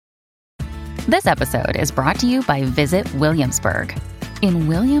This episode is brought to you by Visit Williamsburg. In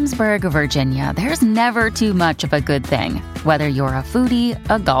Williamsburg, Virginia, there's never too much of a good thing. Whether you're a foodie,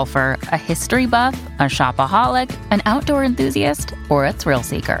 a golfer, a history buff, a shopaholic, an outdoor enthusiast, or a thrill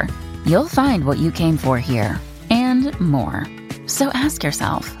seeker, you'll find what you came for here and more. So ask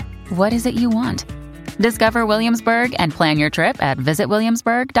yourself, what is it you want? Discover Williamsburg and plan your trip at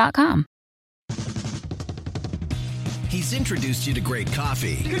visitwilliamsburg.com. He's introduced you to great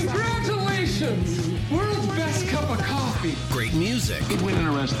coffee. Congratulations! World's best cup of coffee. Great music. Good win in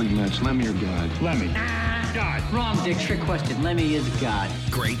a wrestling match. Lemmy or God? Lemmy. God. Wrong, Dick. Trick question. Lemmy is God.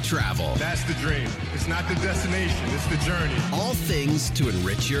 Great travel. That's the dream. It's not the destination, it's the journey. All things to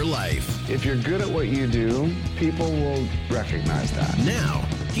enrich your life. If you're good at what you do, people will recognize that. Now,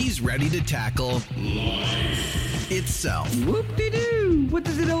 he's ready to tackle life itself. Whoop-de-doo. What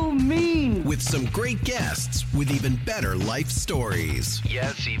does it all mean? With some great guests with even better life stories.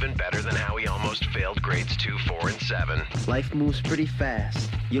 Yes, even better than how he almost failed grades 2, 4, and 7. Life moves pretty fast.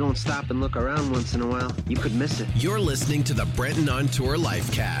 You don't stop and look around once in a while, you could miss it. You're listening to the Brenton on Tour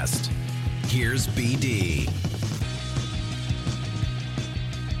Lifecast. Here's BD.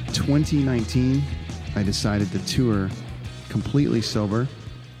 2019, I decided to tour completely sober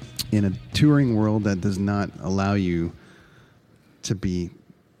in a touring world that does not allow you to be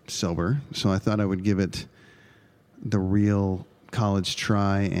sober. So I thought I would give it the real college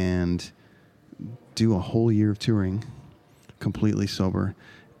try and do a whole year of touring completely sober.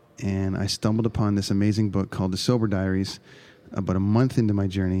 And I stumbled upon this amazing book called The Sober Diaries about a month into my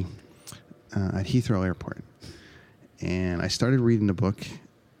journey at Heathrow Airport. And I started reading the book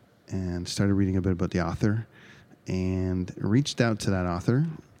and started reading a bit about the author and reached out to that author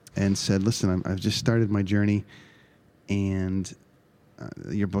and said, listen, I've just started my journey and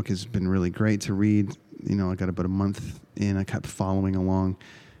your book has been really great to read. You know, I got about a month in, I kept following along,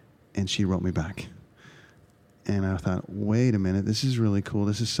 and she wrote me back. And I thought, wait a minute, this is really cool.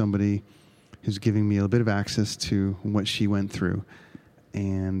 This is somebody who's giving me a bit of access to what she went through.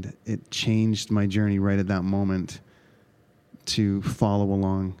 And it changed my journey right at that moment to follow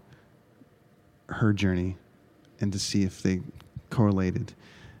along her journey and to see if they correlated.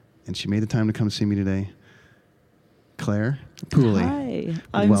 And she made the time to come see me today. Claire Pooley,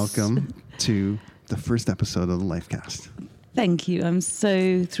 hi. Welcome to the first episode of the Lifecast. Thank you. I'm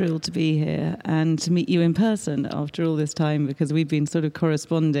so thrilled to be here and to meet you in person after all this time, because we've been sort of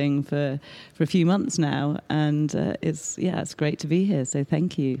corresponding for a few months now, and it's great to be here. So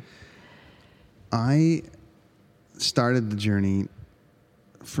thank you. I started the journey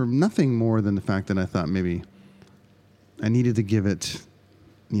for nothing more than the fact that I thought maybe I needed to give it,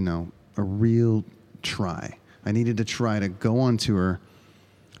 a real try. I needed to try to go on tour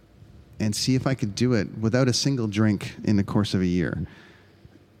and see if I could do it without a single drink in the course of a year.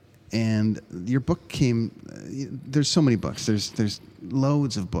 And your book came, there's so many books. There's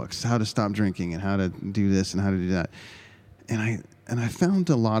loads of books, how to stop drinking and how to do this and how to do that. And I found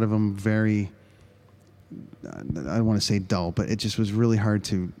a lot of them very, I don't want to say dull, but it just was really hard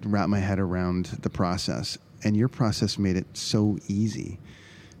to wrap my head around the process. And your process made it so easy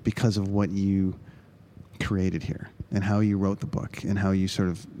because of what you created here and how you wrote the book and how you sort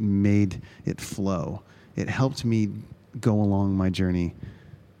of made it flow. It helped me go along my journey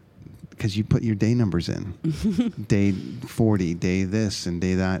because you put your day numbers in. Day 40, day this and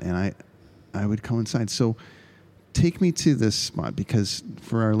day that, and I would coincide. So take me to this spot, because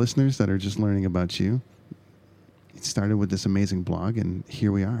for our listeners that are just learning about you, it started with this amazing blog, and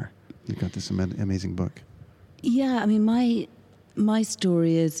here we are. You've got this amazing book. Yeah, I mean, my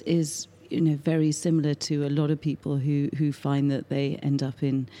story is very similar to a lot of people who find that they end up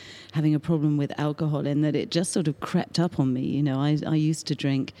in having a problem with alcohol, and that it just sort of crept up on me. I used to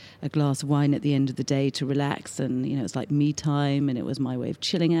drink a glass of wine at the end of the day to relax, and it's like me time, and it was my way of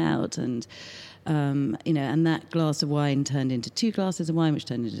chilling out, and and that glass of wine turned into 2 glasses of wine, which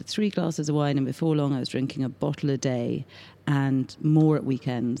turned into 3 glasses of wine, and before long I was drinking a bottle a day and more at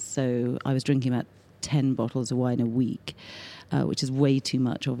weekends. So I was drinking about 10 bottles of wine a week, which is way too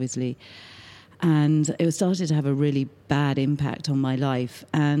much, obviously. And it started to have a really bad impact on my life.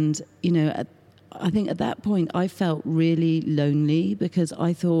 And, I think at that point I felt really lonely, because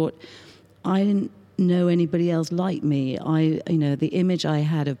I thought I didn't know anybody else like me. The image I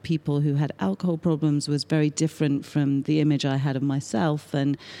had of people who had alcohol problems was very different from the image I had of myself.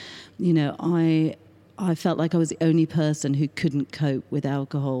 And, I felt like I was the only person who couldn't cope with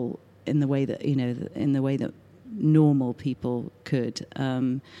alcohol in the way that normal people could.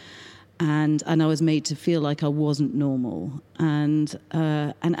 And I was made to feel like I wasn't normal. And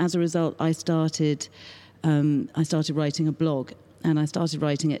as a result, I started writing a blog. and I started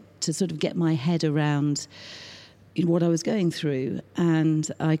writing it to sort of get my head around what I was going through.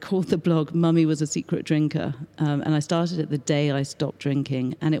 And I called the blog Mummy Was a Secret Drinker. And I started it the day I stopped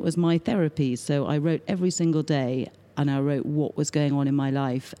drinking. And it was my therapy. So I wrote every single day, and I wrote what was going on in my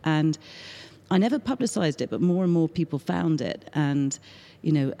life. And I never publicized it, but more and more people found it. And,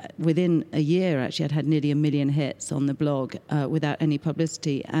 you know, within a year, actually, I'd had nearly 1 million hits on the blog without any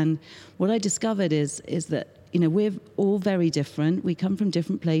publicity. And what I discovered is that, you know, we're all very different. We come from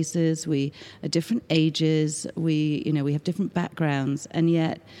different places. We are different ages. We have different backgrounds. And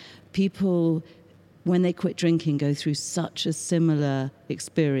yet people, when they quit drinking, go through such a similar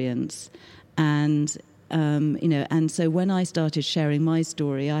experience. And, and so when I started sharing my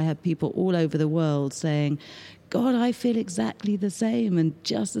story, I had people all over the world saying, God, I feel exactly the same, and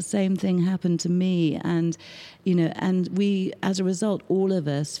just the same thing happened to me. And, you know, and we, as a result, all of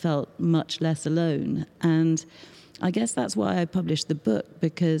us felt much less alone. And I guess that's why I published the book,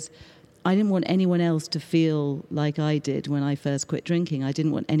 because I didn't want anyone else to feel like I did when I first quit drinking. I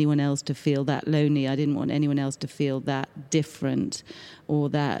didn't want anyone else to feel that lonely. I didn't want anyone else to feel that different or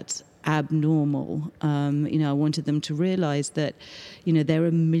that abnormal. I wanted them to realize that, you know, there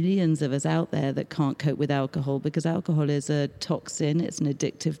are millions of us out there that can't cope with alcohol, because alcohol is a toxin, it's an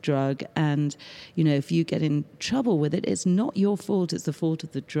addictive drug, and, you know, if you get in trouble with it, it's not your fault, it's the fault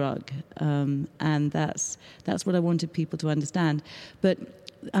of the drug. And that's what I wanted people to understand. But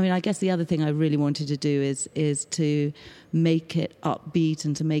I mean, I guess the other thing I really wanted to do is to make it upbeat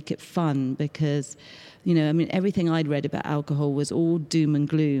and to make it fun, because, you know, I mean, everything I'd read about alcohol was all doom and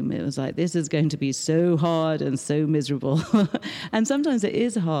gloom. It was like, this is going to be so hard and so miserable. And sometimes it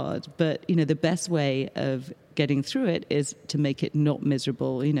is hard, but, you know, the best way of getting through it is to make it not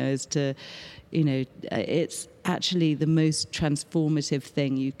miserable, you know, is to, you know, it's actually the most transformative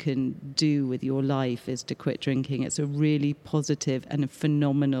thing you can do with your life is to quit drinking. It's a really positive and a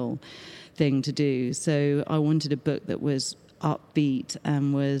phenomenal thing to do. So I wanted a book that was upbeat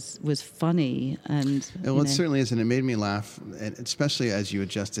and was funny. And well, it certainly is, and it made me laugh, and especially as you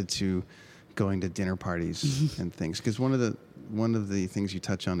adjusted to going to dinner parties and things. Because one of the things you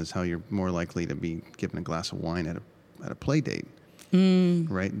touch on is how you're more likely to be given a glass of wine at a play date,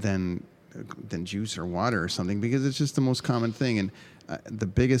 right? Than juice or water or something, because it's just the most common thing. And the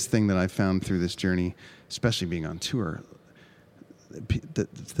biggest thing that I found through this journey, especially being on tour,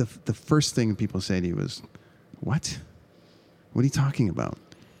 the first thing people say to you is, "What? What are you talking about?"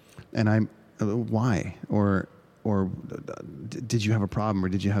 And I'm, why? Or did you have a problem, or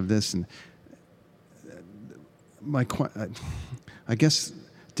did you have this? And I guess,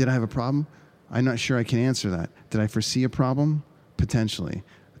 did I have a problem? I'm not sure I can answer that. Did I foresee a problem? Potentially.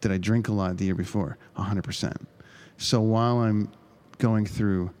 Did I drink a lot the year before? 100%. So while I'm going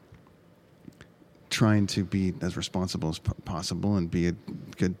through trying to be as responsible as possible and be a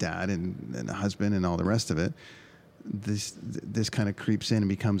good dad and a husband and all the rest of it, this kind of creeps in and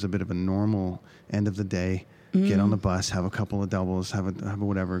becomes a bit of a normal end of the day. Get on the bus, have a couple of doubles, have a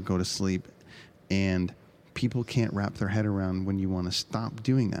whatever, go to sleep. And people can't wrap their head around when you want to stop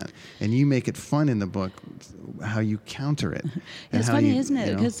doing that. And you make it fun in the book, how you counter it. It's funny, isn't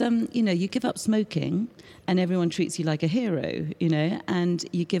it? Because, you give up smoking and everyone treats you like a hero, you know, and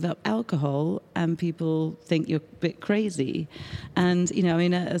you give up alcohol and people think you're a bit crazy. And, you know, I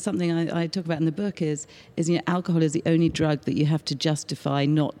mean, something I talk about in the book is, you know, alcohol is the only drug that you have to justify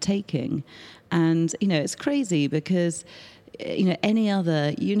not taking. And, you know, it's crazy because, you know, any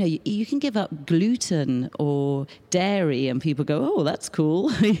other, you know, you can give up gluten or dairy and people go, oh, that's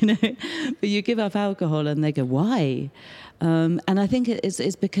cool, you know, but you give up alcohol and they go, why? And I think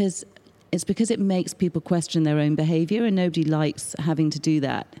it's because it makes people question their own behavior, and nobody likes having to do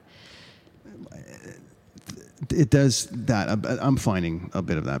that. It does that. I'm finding a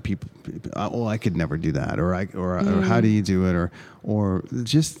bit of that. People, oh, I could never do that, or how do you do it, or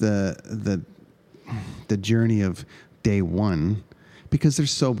just the journey of day one, because there's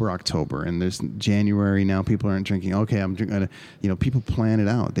sober October and there's January now. People aren't drinking. Okay, I'm drinking. You know, people plan it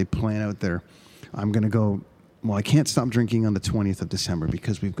out. They plan out I'm going to go. Well, I can't stop drinking on the 20th of December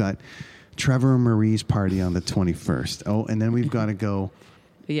because we've got Trevor and Marie's party on the 21st. Oh, and then we've got to go.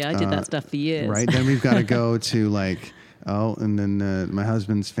 Yeah, I did that stuff for years. Right. Then we've got to go to and then my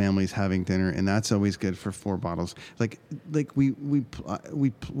husband's family's having dinner, and that's always good for 4 bottles. Like we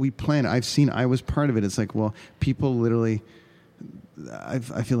plan. I was part of it. It's like, well, people literally. I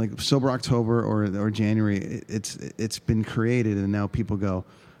feel like sober October or January. It's been created, and now people go,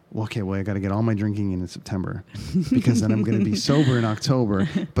 well, okay, I got to get all my drinking in September because then I'm going to be sober in October.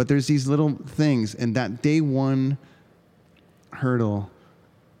 But there's these little things, and that day one hurdle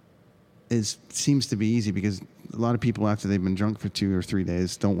seems to be easy because a lot of people after they've been drunk for 2 or 3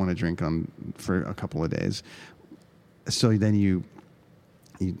 days don't want to drink for a couple of days. So then you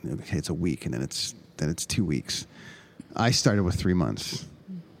okay, it's a week, and then it's 2 weeks. I started with 3 months.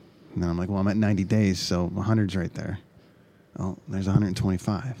 And then I'm like, well, I'm at 90 days, so 100's right there. Oh, there's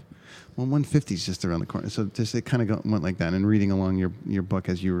 125. Well, 150 is just around the corner. So it kind of went like that. And reading along your book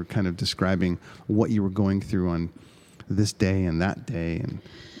as you were kind of describing what you were going through on this day and that day and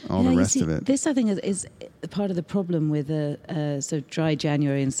all the rest of it. This, I think, is part of the problem with so dry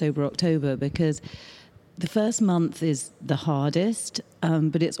January and sober October, because the first month is the hardest,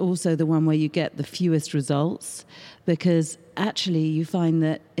 but it's also the one where you get the fewest results, because actually you find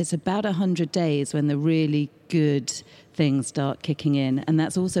that it's about 100 days when the really good things start kicking in, and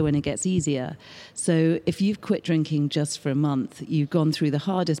that's also when it gets easier. So if you've quit drinking just for a month, you've gone through the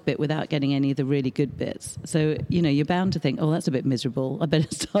hardest bit without getting any of the really good bits. So, you're bound to think, oh, that's a bit miserable, I better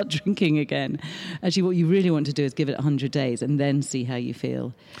start drinking again. Actually, what you really want to do is give it 100 days and then see how you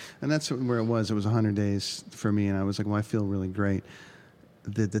feel. And that's where it was. It was 100 days for me, and I was like, well, I feel really great.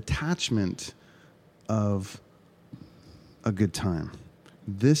 The detachment of a good time.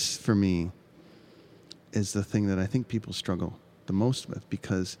 This, for me, is the thing that I think people struggle the most with,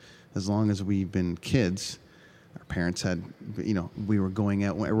 because as long as we've been kids, our parents had, we were going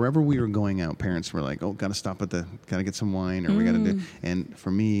out, wherever we were going out, parents were like, oh, got to get some wine, or we got to do, and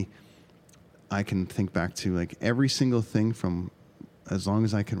for me, I can think back to like every single thing from as long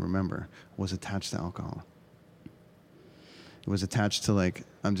as I can remember was attached to alcohol. It was attached to, like,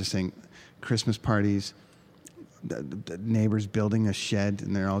 I'm just saying, Christmas parties, the neighbors building a shed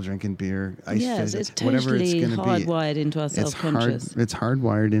and they're all drinking beer. Yes, it's totally whatever it's going to be. Hardwired into our self-conscious. It's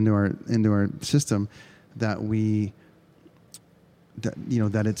hardwired into our system that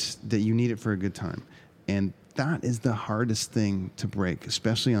that you need it for a good time, and that is the hardest thing to break,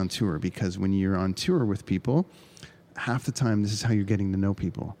 especially on tour, because when you're on tour with people, half the time this is how you're getting to know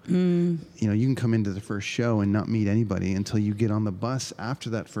people. You can come into the first show and not meet anybody until you get on the bus after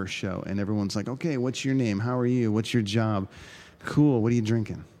that first show, and everyone's like, okay, what's your name? How are you? What's your job? Cool. What are you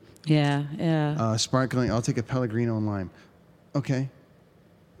drinking? Yeah. Sparkling. I'll take a Pellegrino and lime. Okay.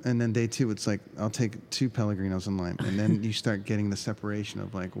 And then day 2, it's like, I'll take 2 Pellegrinos and lime. And then you start getting the separation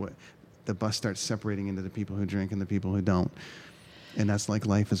of like what the bus starts separating into the people who drink and the people who don't. And that's like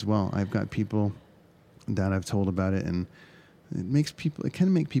life as well. I've got people that I've told about it, and it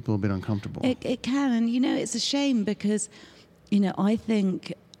can make people a bit uncomfortable. It can, and it's a shame, because I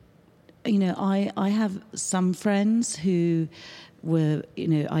think I have some friends who were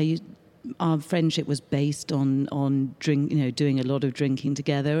our friendship was based on doing a lot of drinking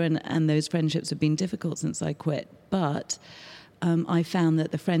together, and those friendships have been difficult since I quit. But I found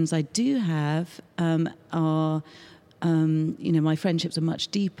that the friends I do have are my friendships are much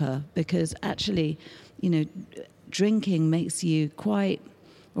deeper, because actually, drinking makes you quite,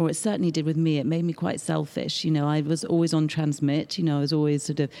 or it certainly did with me, it made me quite selfish. I was always on transmit. I was always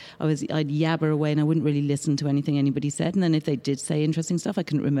I'd yabber away, and I wouldn't really listen to anything anybody said. And then if they did say interesting stuff, I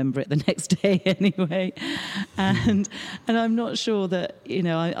couldn't remember it the next day anyway. And I'm not sure that,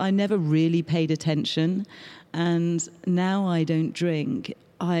 I never really paid attention. And now I don't drink.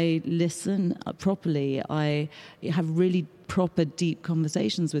 I listen properly. I have really proper, deep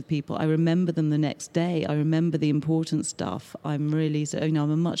conversations with people. I remember them the next day. I remember the important stuff. I'm a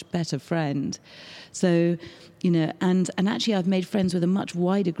much better friend. So, and actually I've made friends with a much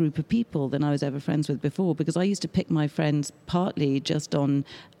wider group of people than I was ever friends with before, because I used to pick my friends partly just on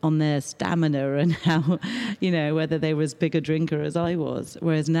their stamina and how, whether they were as big a drinker as I was.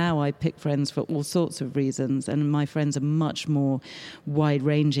 Whereas now I pick friends for all sorts of reasons, and my friends are much more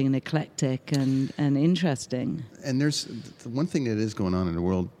wide-ranging and eclectic and interesting. And there's one thing that is going on in the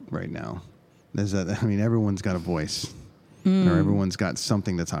world right now is that, everyone's got a voice, or everyone's got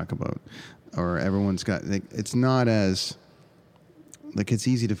something to talk about, or everyone's got, it's not as, it's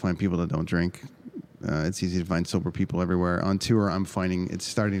easy to find people that don't drink. It's easy to find sober people everywhere. On tour, I'm finding it's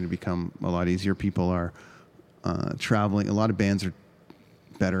starting to become a lot easier. People are traveling. A lot of bands are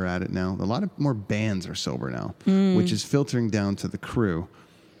better at it now. A lot of more bands are sober now, which is filtering down to the crew.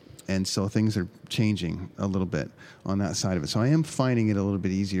 And so things are changing a little bit on that side of it. So I am finding it a little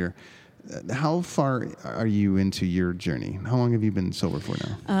bit easier. How far are you into your journey? How long have you been sober for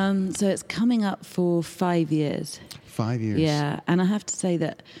now? So it's coming up for 5 years. 5 years? Yeah. And I have to say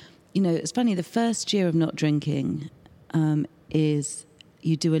that, it's funny, the first year of not drinking is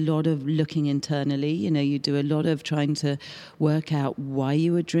you do a lot of looking internally. You do a lot of trying to work out why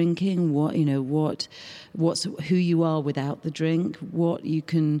you were drinking, what's who you are without the drink, what you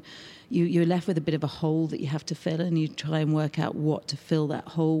can. You're left with a bit of a hole that you have to fill, and you try and work out what to fill that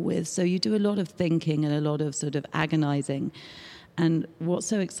hole with. So you do a lot of thinking and a lot of sort of agonizing. And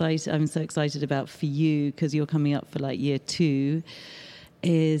what's I'm so excited about for you, because you're coming up for like year 2,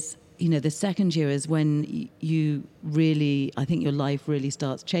 is, the second year is when you really, I think your life really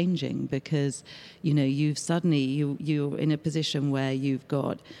starts changing, because, you've suddenly, you're in a position where you've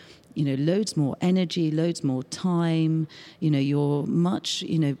got, loads more energy, loads more time, you're much,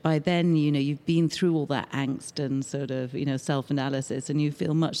 by then, you've been through all that angst and sort of, self-analysis, and you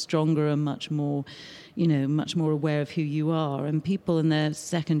feel much stronger and much more aware of who you are. And people in their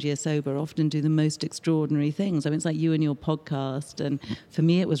second year sober often do the most extraordinary things. I mean, it's like you and your podcast, and for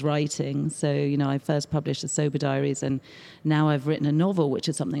me it was writing. So, I first published the Sober Diaries, and now I've written a novel, which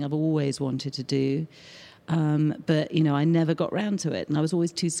is something I've always wanted to do. But, I never got round to it, and I was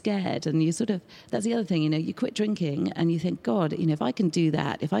always too scared. And that's the other thing, you quit drinking and you think, God, if I can do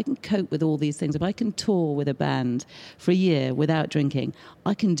that, if I can cope with all these things, if I can tour with a band for a year without drinking,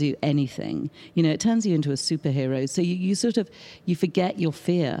 I can do anything. It turns you into a superhero. So you forget your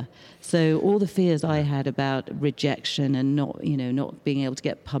fear. So all the fears I had about rejection and not being able to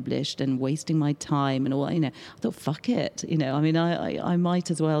get published and wasting my time and all, I thought, fuck it. I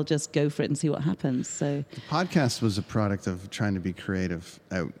might as well just go for it and see what happens. So the podcast was a product of trying to be creative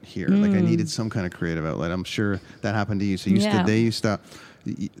out here. Like I needed some kind of creative outlet. I'm sure that happened to you. So the day you stopped,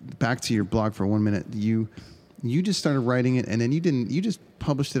 back to your blog for 1 minute, you just started writing it, and then you just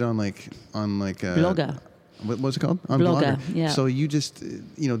published it on like Blogger. What was it called? On Blogger. Yeah. So you just,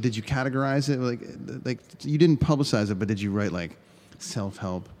 did you categorize it? Like you didn't publicize it, but did you write like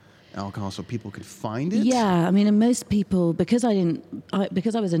self-help, alcohol, so people could find it? Yeah, and most people, because I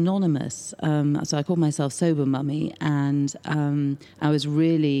was anonymous, so I called myself Sober Mummy, and I was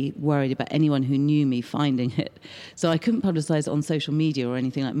really worried about anyone who knew me finding it. So I couldn't publicize it on social media or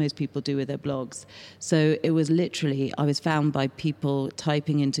anything like most people do with their blogs. So it was literally, I was found by people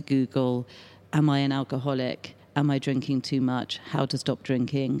typing into Google, am I an alcoholic? Am I drinking too much? How to stop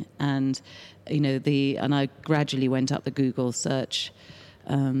drinking? And, and I gradually went up the Google search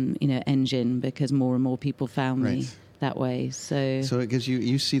engine, because more and more people found me that way. So it gives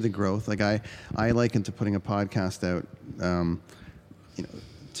you see the growth. Like I liken to putting a podcast out,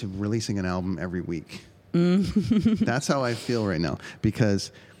 to releasing an album every week. That's how I feel right now,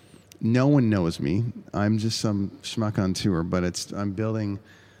 because no one knows me. I'm just some schmuck on tour, but it's been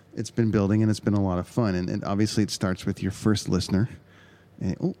building, and it's been a lot of fun. And obviously it starts with your first listener.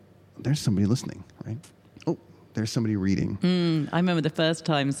 And, there's somebody listening, right? There's somebody reading. I remember the first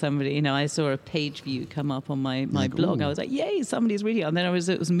time somebody, I saw a page view come up on my blog. Ooh. I was like, yay, somebody's reading. And then it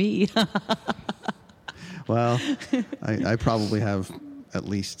was me. Well, I probably have at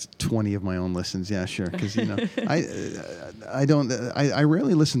least 20 of my own listens. Yeah, sure. Because, I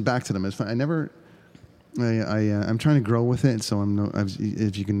rarely listen back to them. It's fun. I'm trying to grow with it. So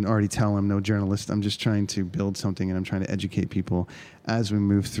if you can already tell, I'm no journalist. I'm just trying to build something, and I'm trying to educate people as we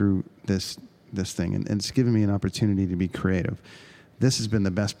move through this thing, and it's given me an opportunity to be creative. This has been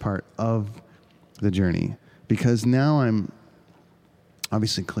the best part of the journey, because now I'm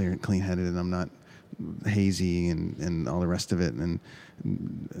obviously clean-headed, and I'm not hazy and all the rest of it. And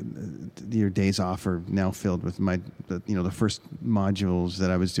your days off are now filled with the first modules that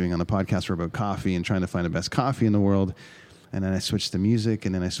I was doing on the podcast were about coffee and trying to find the best coffee in the world. And then I switched to music,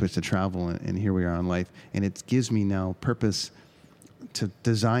 and then I switched to travel, and here we are on life. And it gives me now purpose to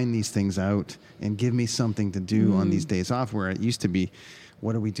design these things out and give me something to do on these days off, where it used to be,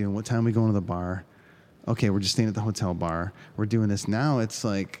 what are we doing? What time are we going to the bar? Okay, we're just staying at the hotel bar. We're doing this. Now it's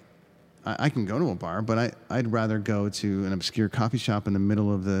like, I can go to a bar, but I'd rather go to an obscure coffee shop in the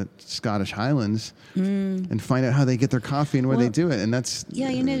middle of the Scottish Highlands and find out how they get their coffee and where they do it. And that's... Yeah,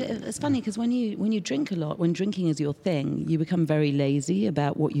 it's funny, because when you drink a lot, when drinking is your thing, you become very lazy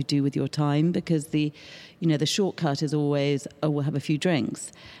about what you do with your time, because the shortcut is always, we'll have a few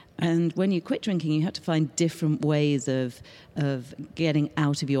drinks. And when you quit drinking, you have to find different ways of getting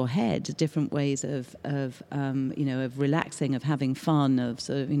out of your head, different ways of relaxing, of having fun,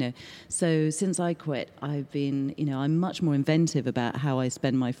 So since I quit, I've been, I'm much more inventive about how I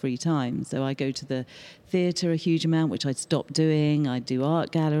spend my free time. So I go to the theatre a huge amount, which I stopped doing. I do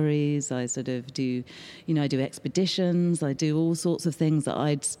art galleries. I do expeditions. I do all sorts of things that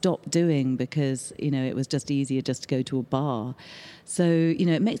I'd stopped doing because, it was just easier just to go to a bar. So,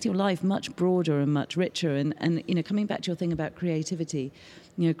 it makes your life much broader and much richer. And coming back to your thing about creativity,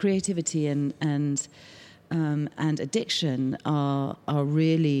 creativity and and addiction are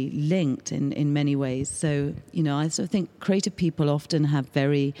really linked in many ways. So, I sort of think creative people often have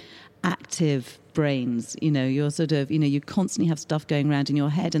very active brains. You're sort of, you constantly have stuff going around in your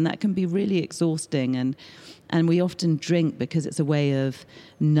head, and that can be really exhausting. And we often drink because it's a way of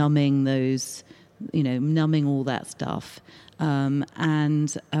numbing those, numbing all that stuff.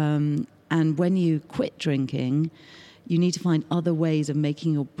 And when you quit drinking, you need to find other ways of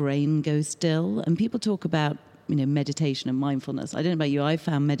making your brain go still. And people talk about, meditation and mindfulness. I don't know about you, I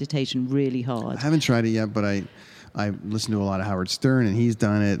found meditation really hard. I haven't tried it yet, but I listen to a lot of Howard Stern, and he's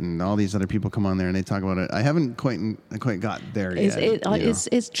done it, and all these other people come on there and they talk about it. I haven't quite got there yet.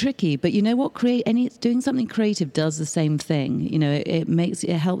 It's tricky, but you know what? Doing something creative does the same thing.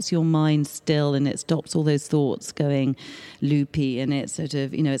 It helps your mind still, and it stops all those thoughts going loopy. And it's sort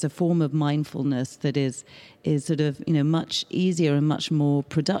of, it's a form of mindfulness that is sort of, much easier and much more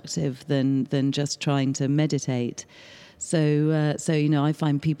productive than just trying to meditate. So I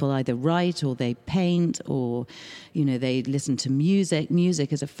find people either write or they paint or, they listen to music.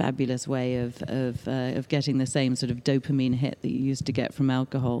 Music is a fabulous way of getting the same sort of dopamine hit that you used to get from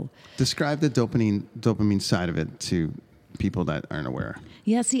alcohol. Describe the dopamine side of it to people that aren't aware.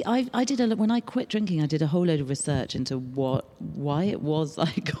 Yeah, see, I did when I quit drinking, I did a whole load of research into why it was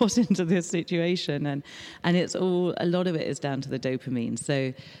I got into this situation, and it's a lot of it is down to the dopamine.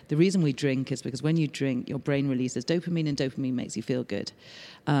 So the reason we drink is because when you drink, your brain releases dopamine, and dopamine makes you feel good,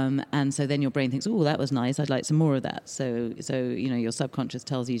 and so then your brain thinks, oh, that was nice, I'd like some more of that. So your subconscious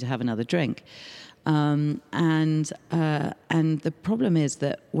tells you to have another drink, and the problem is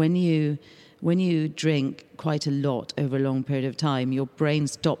that when you drink quite a lot over a long period of time, your brain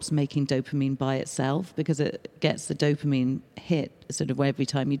stops making dopamine by itself because it gets the dopamine hit sort of every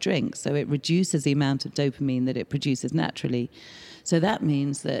time you drink. So it reduces the amount of dopamine that it produces naturally. So that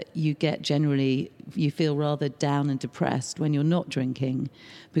means that you feel rather down and depressed when you're not drinking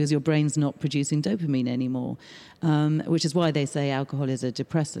because your brain's not producing dopamine anymore, which is why they say alcohol is a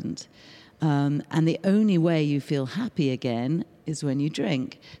depressant. And the only way you feel happy again is when you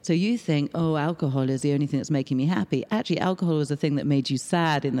drink. So you think, oh, alcohol is the only thing that's making me happy. Actually, alcohol was the thing that made you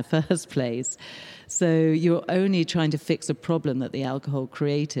sad in the first place. So you're only trying to fix a problem that the alcohol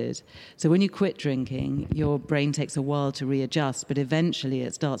created. So when you quit drinking, your brain takes a while to readjust, but eventually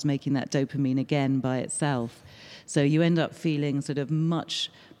it starts making that dopamine again by itself. So you end up feeling sort of much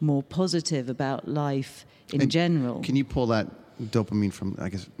more positive about life in general. Can you pull that dopamine from, I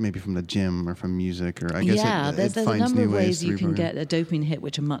guess, maybe from the gym or from music, or I guess there's a number of ways you can get a dopamine hit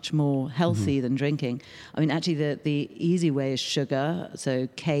which are much more healthy than drinking. I mean, actually, the easy way is sugar, so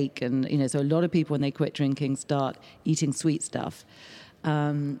cake, and so a lot of people when they quit drinking start eating sweet stuff.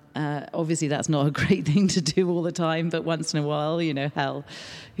 Obviously, that's not a great thing to do all the time, but once in a while, hell,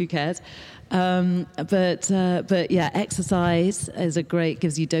 who cares? But yeah, exercise is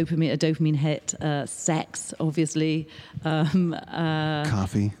gives you a dopamine hit. Sex, obviously.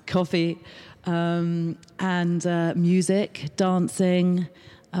 Coffee. And music, dancing.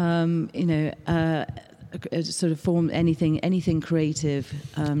 Sort of form anything creative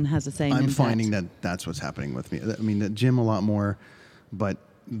has the same. I'm impact. finding that's what's happening with me. I mean, the gym a lot more, but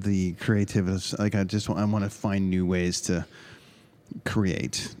the creative is like I want to find new ways to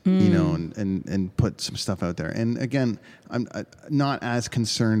create, and put some stuff out there. And again, I'm not as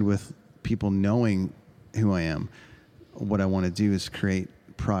concerned with people knowing who I am. What I want to do is create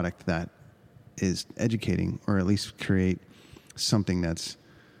product that is educating, or at least create something that's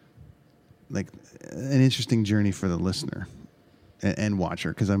like an interesting journey for the listener and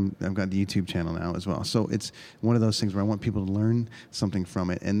watcher, because I've got the YouTube channel now as well. So it's one of those things where I want people to learn something from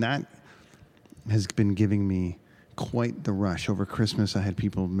it, and that has been giving me quite the rush. Over Christmas, I had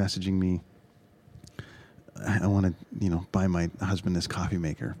people messaging me, I want to, buy my husband this coffee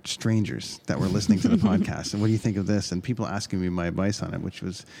maker. Strangers that were listening to the podcast. And what do you think of this? And people asking me my advice on it, which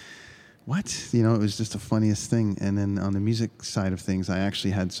was, what? It was just the funniest thing. And then on the music side of things, I actually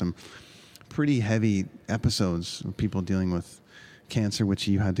had some pretty heavy episodes of people dealing with cancer, which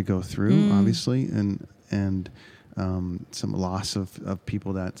you had to go through, obviously, and some loss of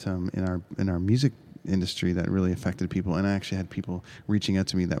people that in our music industry that really affected people. And I actually had people reaching out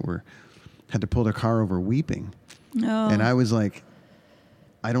to me that had to pull their car over weeping. Oh. And I was like,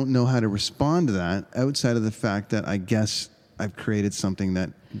 I don't know how to respond to that outside of the fact that I guess I've created something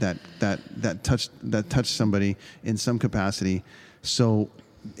that touched somebody in some capacity. So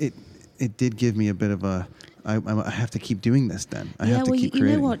it did give me a bit of a, I have to keep doing this then. I have to keep creating.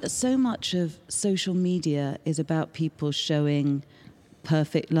 You know what? So much of social media is about people showing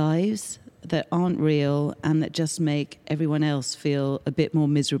perfect lives that aren't real and that just make everyone else feel a bit more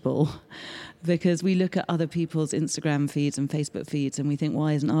miserable. Because we look at other people's Instagram feeds and Facebook feeds and we think,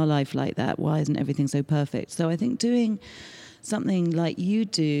 why isn't our life like that? Why isn't everything so perfect? So I think doing something like you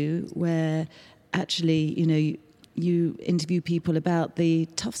do, where actually, you interview people about the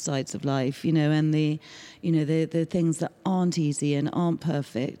tough sides of life, and the things that aren't easy and aren't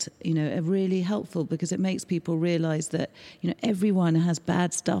perfect, are really helpful, because it makes people realize that, everyone has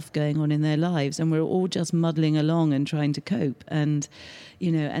bad stuff going on in their lives and we're all just muddling along and trying to cope. And,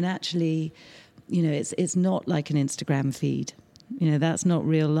 and actually, it's not like an Instagram feed. That's not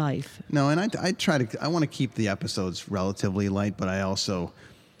real life. No, and I want to keep the episodes relatively light, but I also,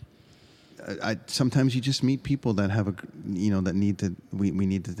 sometimes you just meet people that have that need to, we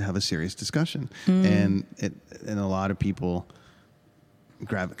need to have a serious discussion. And a lot of people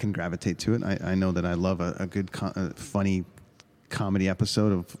can gravitate to it. I know that I love a good, funny comedy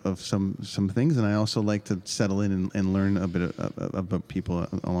episode of some things. And I also like to settle in and learn a bit about people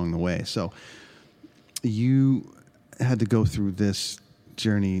along the way. So you had to go through this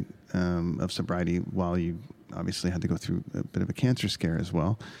journey of sobriety while you obviously had to go through a bit of a cancer scare as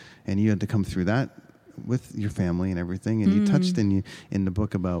well, and you had to come through that with your family and everything, and you touched in the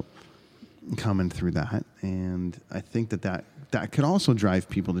book about coming through that, and I think that could also drive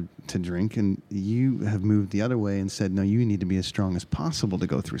people to drink, and you have moved the other way and said, no, you need to be as strong as possible to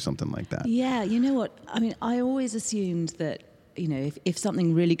go through something like that. Yeah, you know what? I mean, I always assumed that, if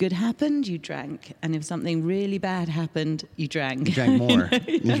something really good happened, you drank. And if something really bad happened, you drank. You drank more.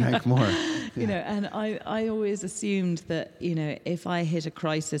 You drank more. And I always assumed that, if I hit a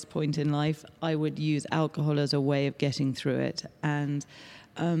crisis point in life, I would use alcohol as a way of getting through it. And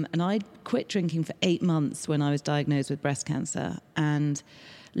I quit drinking for 8 months when I was diagnosed with breast cancer. And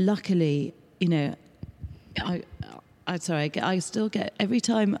luckily, I still get, every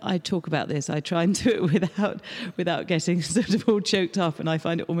time I talk about this, I try and do it without getting sort of all choked up, and I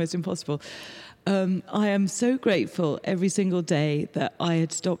find it almost impossible. I am so grateful every single day that I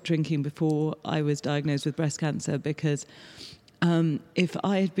had stopped drinking before I was diagnosed with breast cancer, because if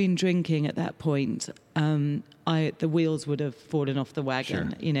I had been drinking at that point, the wheels would have fallen off the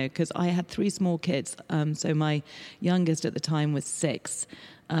wagon, because I had 3 small kids. So my youngest at the time was 6.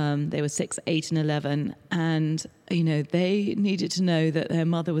 They were 6, 8, and 11, and they needed to know that their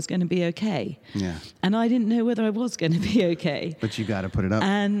mother was going to be okay. Yeah. And I didn't know whether I was going to be okay. But you got to put it up.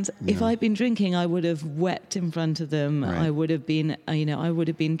 And if I'd been drinking, I would have wept in front of them. Right. I would have been, I would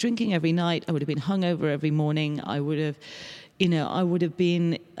have been drinking every night. I would have been hungover every morning. I would have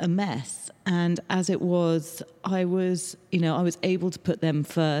been a mess. And as it was, I was able to put them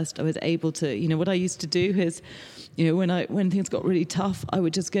first. I was able to, what I used to do is, when things got really tough, I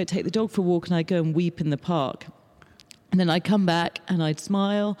would just go take the dog for a walk and I'd go and weep in the park. And then I'd come back and I'd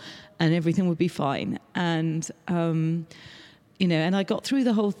smile and everything would be fine. And, and I got through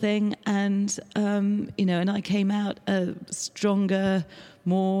the whole thing, and, and I came out a stronger,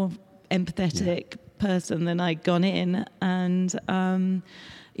 more empathetic person than I'd gone in. And, and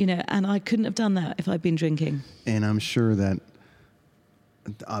I couldn't have done that if I'd been drinking. And I'm sure that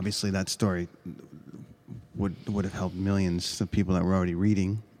obviously that story would have helped millions of people that were already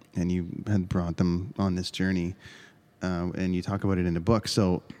reading, and you had brought them on this journey, and you talk about it in the book.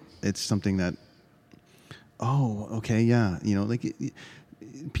 So it's something that,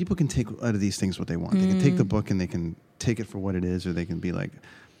 people can take out of these things what they want. They can take the book and they can take it for what it is, or they can be like,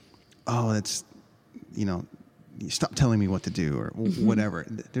 oh, that's, stop telling me what to do, or whatever.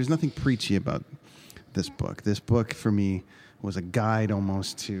 There's nothing preachy about this book. This book for me was a guide,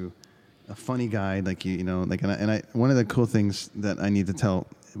 almost to a funny guide, one of the cool things that I need to tell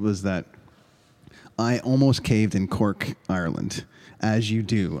was that I almost caved in Cork, Ireland, as you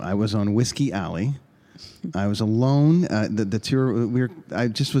do. I was on Whiskey Alley. I was alone. The tour, I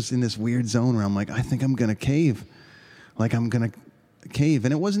just was in this weird zone where I'm like, I think I'm going to cave. Like, I'm going to cave.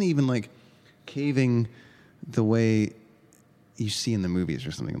 And it wasn't even like caving the way you see in the movies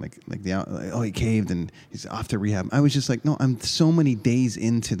or something, he caved and he's off to rehab. I was just like, no, I'm so many days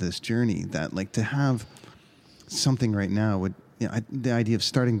into this journey that, like, to have something right now would, the idea of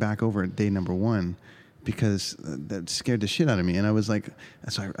starting back over at day number 1, because that scared the shit out of me. And I was like,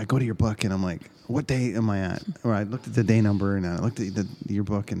 so I go to your book and I'm like, what day am I at? Or I looked at the day number and I looked at your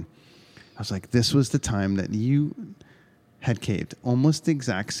book and I was like, this was the time that you had caved, almost the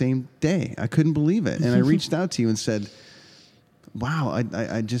exact same day. I couldn't believe it. And I reached out to you and said, wow,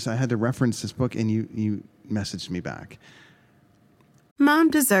 I had to reference this book, and you messaged me back.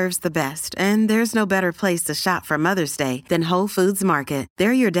 Mom deserves the best, and there's no better place to shop for Mother's Day than Whole Foods Market.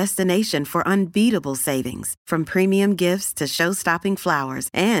 They're your destination for unbeatable savings, from premium gifts to show-stopping flowers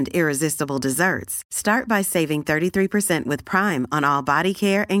and irresistible desserts. Start by saving 33% with Prime on all body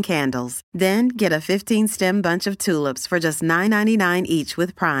care and candles. Then get a 15-stem bunch of tulips for just $9.99 each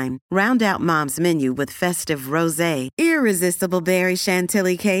with Prime. Round out Mom's menu with festive rosé, irresistible berry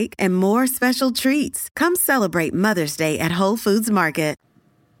chantilly cake, and more special treats. Come celebrate Mother's Day at Whole Foods Market.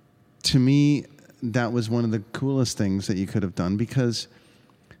 To me, that was one of the coolest things that you could have done, because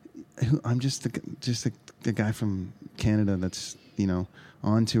I'm just the guy from Canada that's,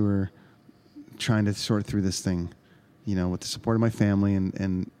 on tour trying to sort through this thing, with the support of my family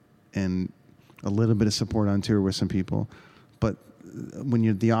and a little bit of support on tour with some people. But when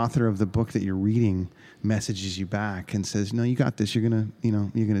you're the author of the book that you're reading messages you back and says, "No, you got this. You're going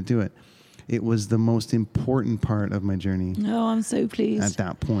to do it." It was the most important part of my journey. Oh, I'm so pleased. At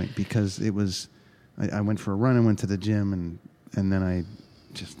that point, because it was, I went for a run, I went to the gym, and then I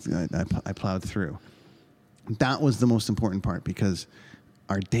plowed through. That was the most important part, because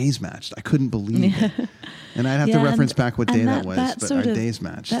our days matched. I couldn't believe it. And I'd have to reference back what day that was, but our days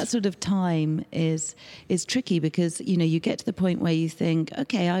matched. That sort of time is tricky, because, you get to the point where you think,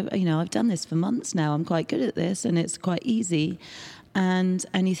 okay, I've done this for months now. I'm quite good at this, and it's quite easy. And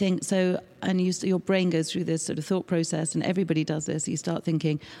you think so, and your brain goes through this sort of thought process, and everybody does this. You start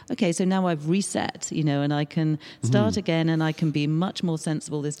thinking, okay, so now I've reset, and I can start again, and I can be much more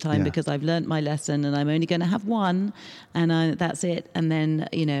sensible this time because I've learnt my lesson, and I'm only going to have one, and that's it. And then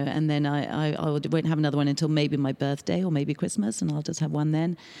I won't have another one until maybe my birthday or maybe Christmas, and I'll just have one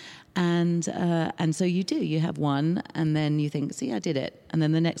then. And so you have one, and then you think, see, I did it. And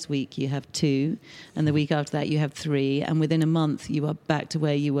then the next week you have two, and the week after that you have three, and within a month you are back to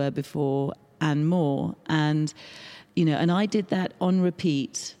where you were before and more. And, and I did that on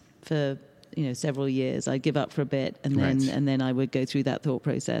repeat for, several years. I'd give up for a bit, and then I would go through that thought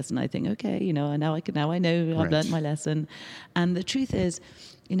process, and I think, okay, now I know I've learnt my lesson. And the truth is,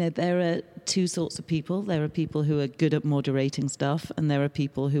 there are two sorts of people. There are people who are good at moderating stuff, and there are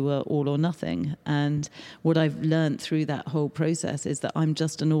people who are all or nothing. And what I've learned through that whole process is that I'm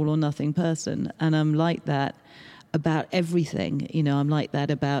just an all or nothing person. And I'm like that about everything. I'm like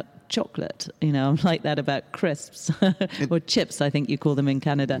that about chocolate. I'm like that about crisps or chips, I think you call them in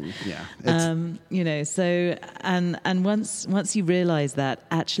Canada. Yeah. So, and once you realize that,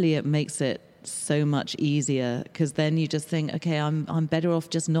 actually it makes it so much easier, because then you just think, okay, I'm better off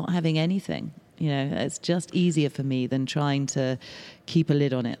just not having anything. It's just easier for me than trying to keep a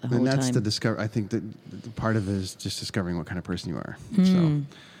lid on it the whole time. And that's the discover. I think that the part of it is just discovering what kind of person you are.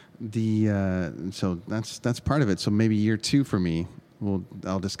 So that's part of it. So maybe year 2 for me,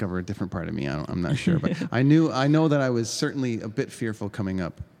 I'll discover a different part of me. I'm not sure, but I know that I was certainly a bit fearful coming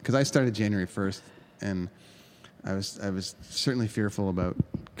up, because I started January 1st, and I was certainly fearful about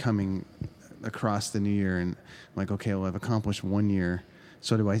coming across the new year, and I'm like, okay, well, I've accomplished 1 year.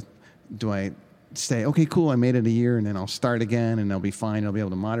 So do I say, okay, cool, I made it a year, and then I'll start again, and I'll be fine, I'll be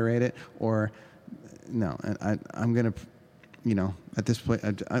able to moderate it? Or no, I'm going to, at this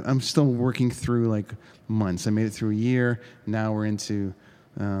point, I'm still working through like months. I made it through a year. Now we're into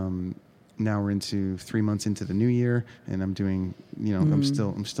 3 months into the new year, and I'm doing, I'm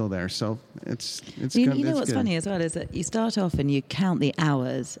still there. So it's good. You know what's funny as well is that you start off and you count the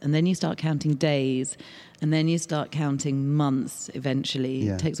hours, and then you start counting days, and then you start counting months eventually.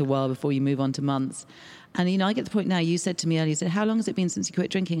 Yeah. It takes a while before you move on to months. And, I get to the point now, you said to me earlier, you said, how long has it been since you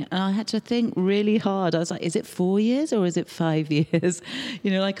quit drinking? And I had to think really hard. I was like, is it 4 years or is it 5 years?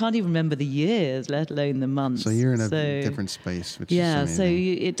 I can't even remember the years, let alone the months. So you're in a different space, which is amazing.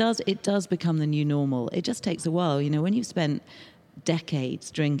 So it does become the new normal. It just takes a while. When you've spent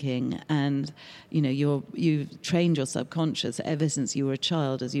decades drinking, and you've trained your subconscious ever since you were a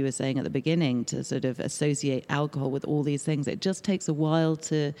child, as you were saying at the beginning, to sort of associate alcohol with all these things. It just takes a while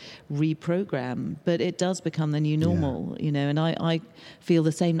to reprogram, but it does become the new normal. And I feel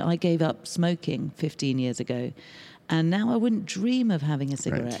the same. I gave up smoking 15 years ago, and now I wouldn't dream of having a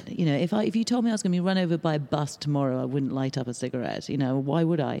cigarette. Right. If you told me I was going to be run over by a bus tomorrow, I wouldn't light up a cigarette. Why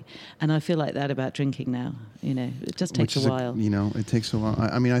would I? And I feel like that about drinking now. It just takes a while. It takes a while.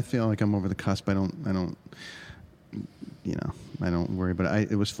 I feel like I'm over the cusp. I don't worry.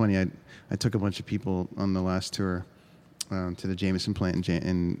 But it was funny. I took a bunch of people on the last tour to the Jameson plant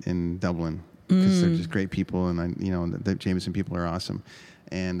in Dublin, because they're just great people, and the Jameson people are awesome.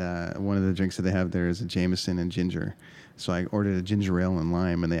 And one of the drinks that they have there is a Jameson and ginger. So I ordered a ginger ale and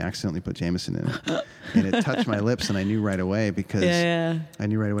lime, and they accidentally put Jameson in it. And it touched my lips, and I knew right away because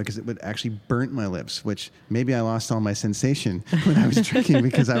it would actually burnt my lips, which maybe I lost all my sensation when I was drinking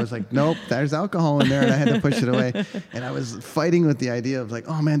because I was like, nope, there's alcohol in there, and I had to push it away. And I was fighting with the idea of like,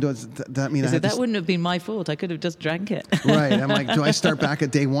 oh man, does that mean that wouldn't have been my fault? I could have just drank it. Right. I'm like, do I start back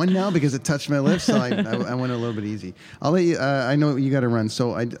at day one now because it touched my lips? So I went a little bit easy. I'll let you. I know you got to run,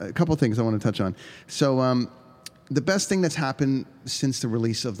 so a couple things I want to touch on. So. The best thing that's happened since the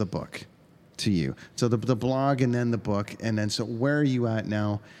release of the book to you. So the blog and then the book. And then, so where are you at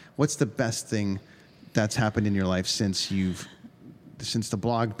now? What's the best thing that's happened in your life since the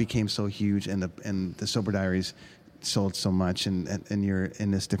blog became so huge and the Sober Diaries sold so much and you're in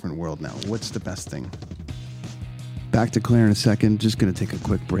this different world now? What's the best thing? Back to Claire in a second. Just going to take a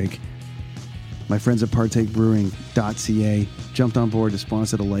quick break. My friends at partakebrewing.ca jumped on board to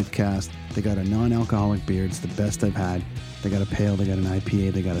sponsor the Lifecast. They got a non-alcoholic beer. It's the best I've had. They got a pale, they got an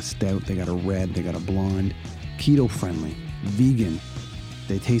IPA, they got a stout, they got a red, they got a blonde, keto-friendly, vegan.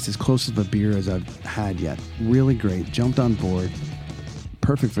 They taste as close of a beer as I've had yet. Really great. Jumped on board.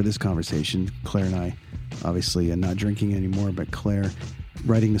 Perfect for this conversation. Claire and I, obviously, not drinking anymore, but Claire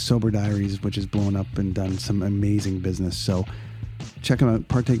writing the Sober Diaries, which has blown up and done some amazing business. So check them out,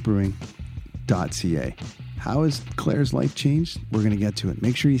 partakebrewing.ca. How has Claire's life changed? We're going to get to it.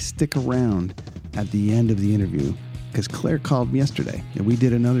 Make sure you stick around at the end of the interview because Claire called me yesterday and we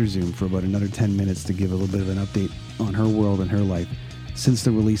did another Zoom for about another 10 minutes to give a little bit of an update on her world and her life since the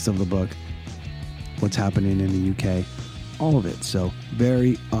release of the book, what's happening in the UK, all of it. So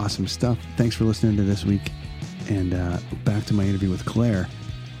very awesome stuff. Thanks for listening to this week. And back to my interview with Claire.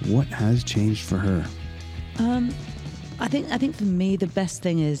 What has changed for her? I think for me, the best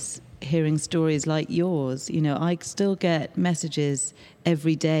thing is hearing stories like yours. You know, I still get messages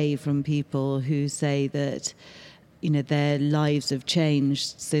every day from people who say that, you know, their lives have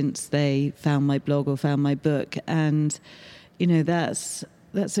changed since they found my blog or found my book. And, you know, that's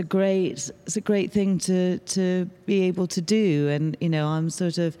a great thing to be able to do. And, you know, I'm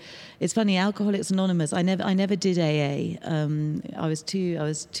sort of, it's funny, Alcoholics Anonymous, I never did AA. I was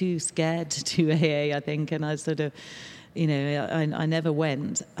too scared to do AA, I think. And I sort of, you know, I never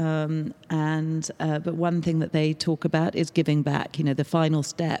went. But one thing that they talk about is giving back. You know, the final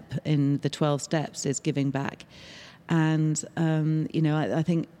step in the 12 steps is giving back. And, you know, I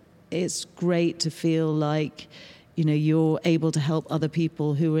think it's great to feel like, you know, you're able to help other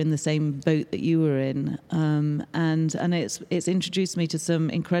people who are in the same boat that you were in. And it's introduced me to some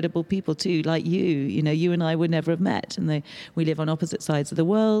incredible people too, like you. You know, you and I would never have met, and we live on opposite sides of the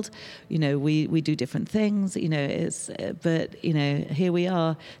world. You know, we do different things. You know, but you know, here we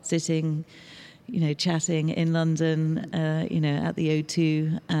are sitting, you know, chatting in London, you know, at the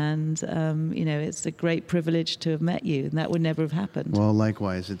O2, and you know, it's a great privilege to have met you, and that would never have happened. Well,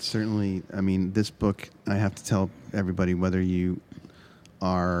 likewise, it's certainly. I mean, this book, I have to tell everybody, whether you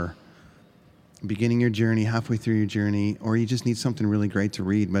are beginning your journey, halfway through your journey, or you just need something really great to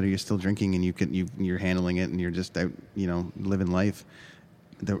read, whether you're still drinking and you're handling it and you're just out, you know, living life.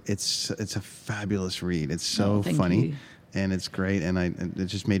 It's a fabulous read. It's so funny. You. And it's great, and it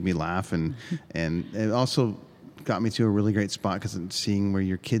just made me laugh, and it also got me to a really great spot because seeing where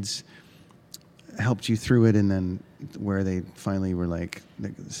your kids helped you through it, and then where they finally were like,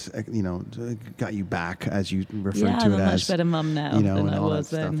 you know, got you back, as you referred to it as. Yeah, I'm a much better mum now, you know, than and I all was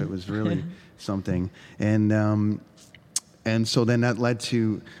that then. stuff. It was really something, and so then that led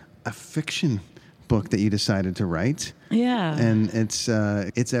to a fiction book that you decided to write. Yeah, and it's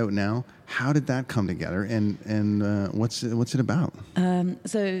out now. How did that come together, and what's it about? Well,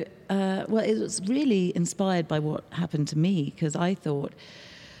 it was really inspired by what happened to me, because I thought,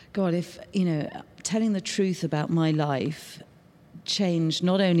 God, if, you know, telling the truth about my life changed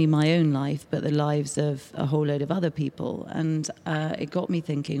not only my own life, but the lives of a whole load of other people. And it got me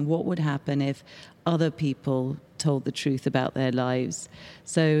thinking, what would happen if other people told the truth about their lives?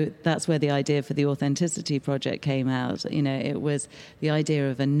 So that's where the idea for the Authenticity Project came out. You know, it was the idea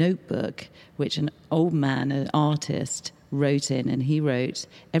of a notebook, which an old man, an artist, wrote in, and he wrote,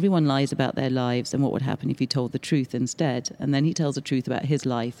 everyone lies about their lives and what would happen if you told the truth instead. And then he tells the truth about his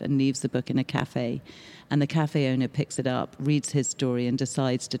life and leaves the book in a cafe. And the cafe owner picks it up, reads his story, and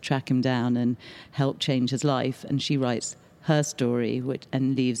decides to track him down and help change his life. And she writes her story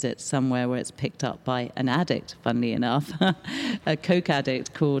and leaves it somewhere where it's picked up by an addict, funnily enough, a coke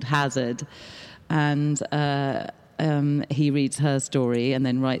addict called Hazard. And he reads her story and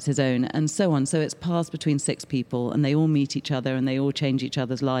then writes his own, and so on. So it's passed between 6 people, and they all meet each other, and they all change each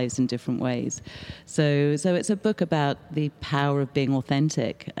other's lives in different ways. So it's a book about the power of being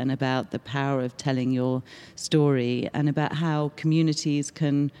authentic, and about the power of telling your story, and about how communities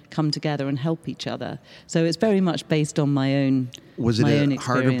can come together and help each other. So it's very much based on my own. Was it a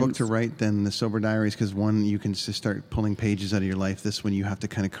harder book to write than the Sober Diaries? Because one, you can just start pulling pages out of your life. This one, you have to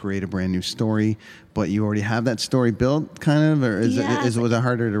kind of create a brand new story, but you already have that story built, kind of? Or was it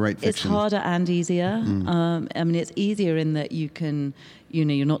harder to write fiction? It's harder and easier. I mean, it's easier in that you can,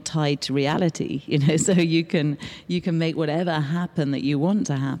 you're not tied to reality, so you can make whatever happen that you want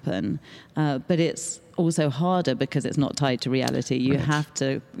to happen. But it's also harder because it's not tied to reality. You have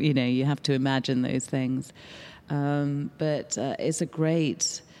to, you have to imagine those things. But it's a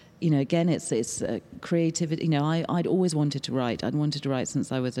great, again, it's creativity. I'd always wanted to write. I'd wanted to write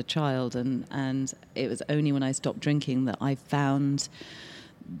since I was a child, and it was only when I stopped drinking that I found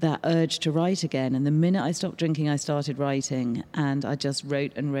that urge to write again. And the minute I stopped drinking, I started writing, and I just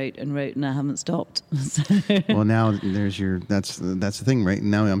wrote and wrote and wrote, and I haven't stopped. Well, now that's the thing, right?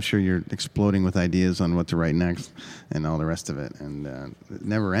 Now I'm sure you're exploding with ideas on what to write next and all the rest of it. And it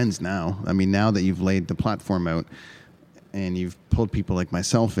never ends now. I mean, now that you've laid the platform out and you've pulled people like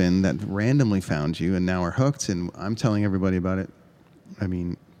myself in that randomly found you and now are hooked, and I'm telling everybody about it. I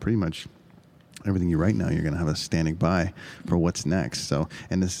mean, pretty much everything you write now, you're going to have us standing by for what's next. So,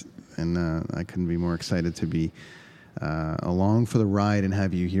 and I couldn't be more excited to be along for the ride and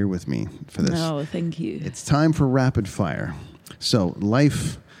have you here with me for this. Oh, thank you. It's time for rapid fire. So,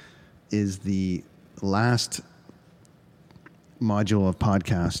 life is the last module of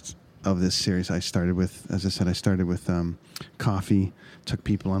podcast of this series. I started with coffee, took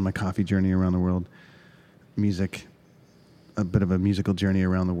people on my coffee journey around the world, music, a bit of a musical journey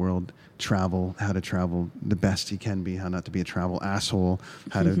around the world, travel, how to travel the best you can be, how not to be a travel asshole,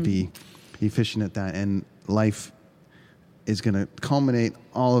 how to be efficient at that. And life is going to culminate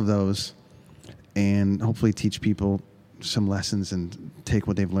all of those and hopefully teach people some lessons and take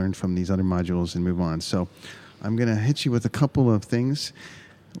what they've learned from these other modules and move on. So I'm going to hit you with a couple of things.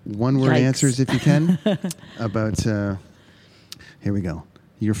 One-word answers, if you can, about, here we go.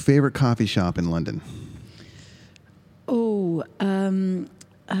 Your favorite coffee shop in London?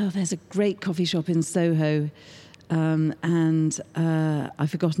 There's a great coffee shop in Soho, and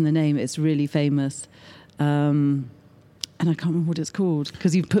I've forgotten the name. It's really famous, and I can't remember what it's called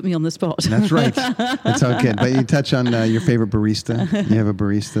because you've put me on the spot. That's right. It's all good. But you touch on your favorite barista. You have a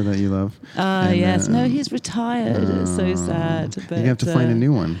barista that you love. Yes. No, he's retired. It's so sad. But, you have to find a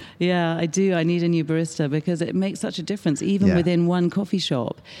new one. Yeah, I do. I need a new barista because it makes such a difference. Even within one coffee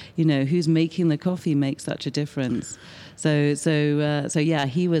shop, who's making the coffee makes such a difference. So yeah,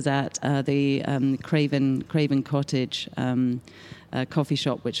 he was at the Craven Cottage coffee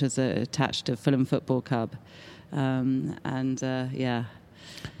shop, which is attached to Fulham Football Club. Yeah.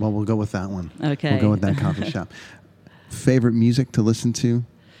 Well, we'll go with that one. Okay. We'll go with that coffee shop. Favorite music to listen to?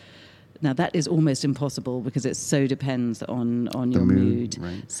 Now, that is almost impossible because it so depends on your mood.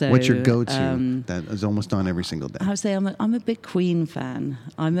 Right. So, what's your go-to that is almost on every single day? I would say I'm a big Queen fan.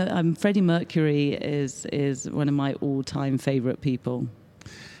 Freddie Mercury is one of my all-time favorite people.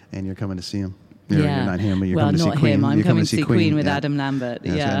 And you're coming to see him? You're not him, but you're coming to see Queen. Well, not him. I'm coming to see Queen with Adam Lambert.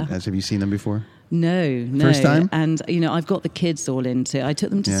 Yeah. Have you seen them before? No. First time? And, I've got the kids all into. I took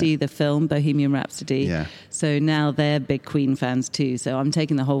them to see the film Bohemian Rhapsody. Yeah. So now they're big Queen fans too. So I'm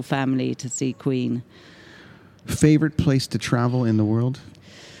taking the whole family to see Queen. Favorite place to travel in the world?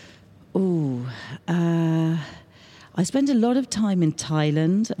 I spent a lot of time in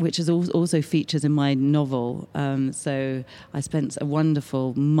Thailand, which is also features in my novel. So I spent a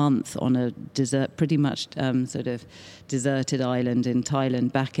wonderful month on a pretty much sort of deserted island in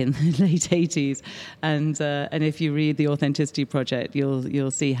Thailand back in the late 80s. And if you read the Authenticity Project,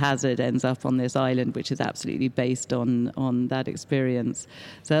 you'll see Hazard ends up on this island, which is absolutely based on that experience.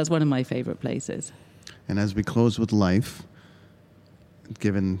 So that's one of my favorite places. And as we close with life,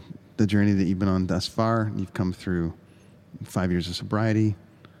 given the journey that you've been on thus far, you've come through 5 years of sobriety,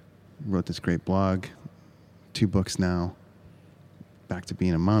 wrote this great blog, 2 books now, back to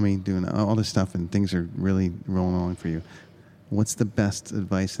being a mommy, doing all this stuff, and things are really rolling along for you. What's the best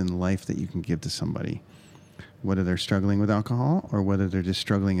advice in life that you can give to somebody, whether they're struggling with alcohol or whether they're just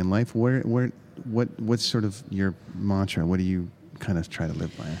struggling in life? What's sort of your mantra? What do you kind of try to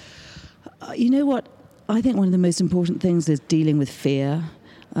live by? You know what? I think one of the most important things is dealing with fear.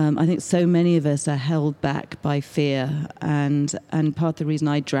 I think so many of us are held back by fear, and part of the reason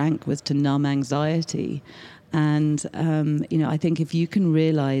I drank was to numb anxiety. And, I think if you can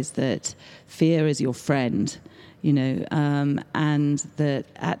realize that fear is your friend, and that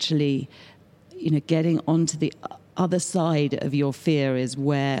actually, getting onto the other side of your fear is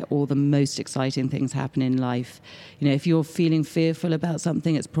where all the most exciting things happen in life. If you're feeling fearful about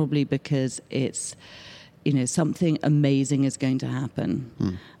something, it's probably because it's, something amazing is going to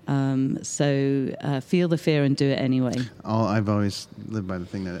happen. So feel the fear and do it anyway. I've always lived by the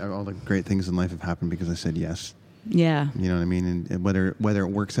thing that all the great things in life have happened because I said yes. Yeah. You know what I mean? And whether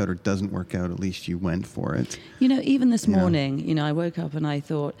it works out or doesn't work out, at least you went for it. Even this morning, I woke up and I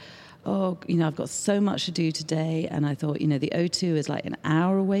thought, I've got so much to do today. And I thought, the O2 is like an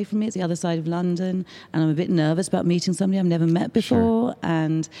hour away from me. It's the other side of London. And I'm a bit nervous about meeting somebody I've never met before. Sure.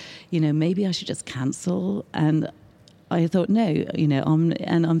 And, maybe I should just cancel. And I thought, no,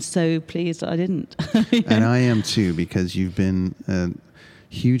 I'm so pleased I didn't. And I am too, because you've been a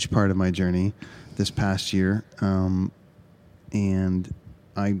huge part of my journey this past year. And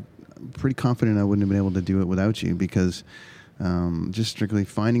I'm pretty confident I wouldn't have been able to do it without you, because just strictly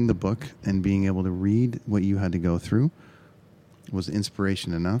finding the book and being able to read what you had to go through was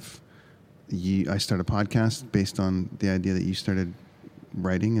inspiration enough. I started a podcast based on the idea that you started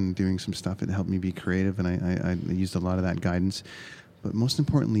writing and doing some stuff. It helped me be creative, and I used a lot of that guidance. But most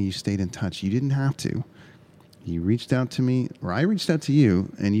importantly, you stayed in touch. You didn't have to. You reached out to me, or I reached out to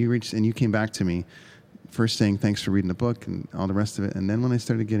you, and you came back to me, first saying thanks for reading the book and all the rest of it. And then when I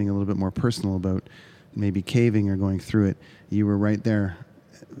started getting a little bit more personal about maybe caving or going through it, you were right there,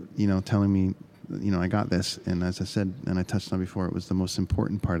 telling me, I got this. And as I said, and I touched on before, it was the most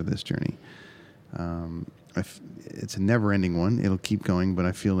important part of this journey. It's a never-ending one. It'll keep going, but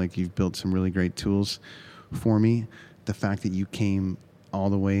I feel like you've built some really great tools for me. The fact that you came all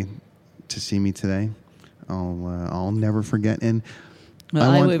the way to see me today, I'll never forget. And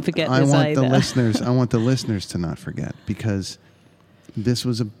I won't forget this either. I want the listeners to not forget, because this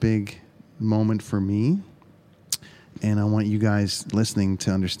was a big moment for me. And I want you guys listening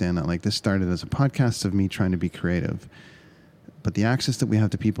to understand that, this started as a podcast of me trying to be creative. But the access that we have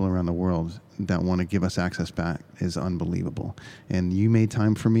to people around the world that want to give us access back is unbelievable. And you made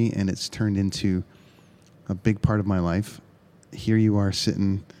time for me, and it's turned into a big part of my life. Here you are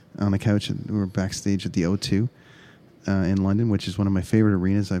sitting on the couch, and we're backstage at the O2 in London, which is one of my favorite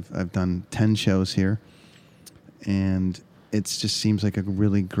arenas. I've done 10 shows here. And it just seems like a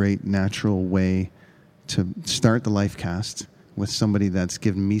really great, natural way to start the Lifecast with somebody that's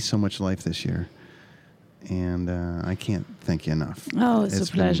given me so much life this year. And I can't thank you enough. Oh, it's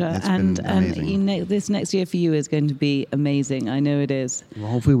a pleasure. And this next year for you is going to be amazing. I know it is. Well,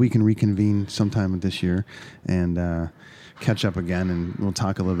 hopefully we can reconvene sometime this year and catch up again, and we'll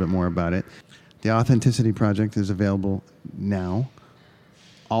talk a little bit more about it. The Authenticity Project is available now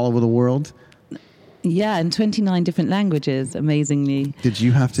all over the world. Yeah, in 29 different languages, amazingly. Did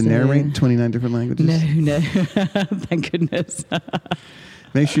you have to narrate 29 different languages? No. Thank goodness.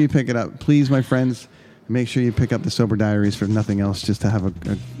 Make sure you pick it up. Please, my friends, make sure you pick up the Sober Diaries, for nothing else, just to have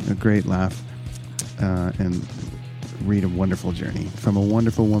a great laugh and read a wonderful journey from a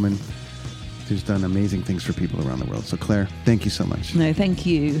wonderful woman who's done amazing things for people around the world. So, Claire, thank you so much. No, thank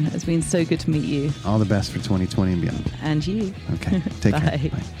you. It's been so good to meet you. All the best for 2020 and beyond. And you. Okay. Take care.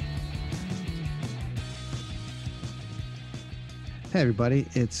 Bye. Hey, everybody.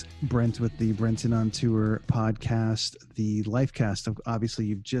 It's Brent with the Brenton on Tour podcast, the Lifecast. Obviously,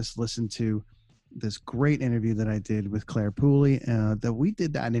 you've just listened to this great interview that I did with Claire Pooley. That we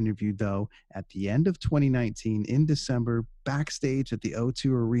did that interview, though, at the end of 2019 in December, backstage at the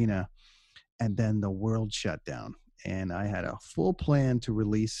O2 Arena, and then the world shut down. And I had a full plan to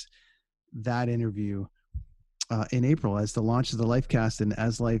release that interview in April as the launch of the Lifecast. And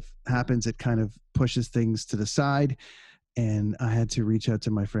as life happens, it kind of pushes things to the side. And I had to reach out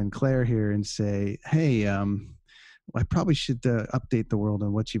to my friend Claire here and say, hey, I probably should update the world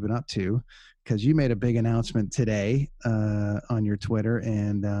on what you've been up to, because you made a big announcement today on your Twitter,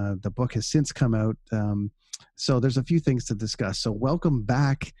 and the book has since come out. So there's a few things to discuss. So welcome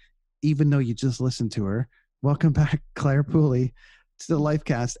back, even though you just listened to her. Welcome back, Claire Pooley, to the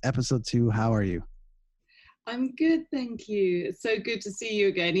Lifecast, episode 2. How are you? I'm good, thank you. It's so good to see you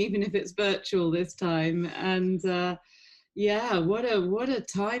again, even if it's virtual this time. And yeah, what a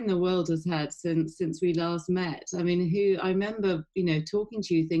time the world has had since we last met. I mean, I remember, talking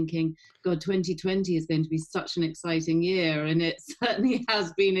to you thinking, God, 2020 is going to be such an exciting year. And it certainly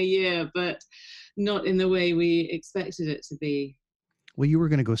has been a year, but not in the way we expected it to be. Well, you were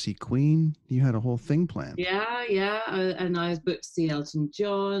going to go see Queen. You had a whole thing planned. Yeah. And I was booked to see Elton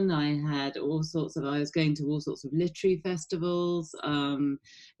John. I was going to all sorts of literary festivals. I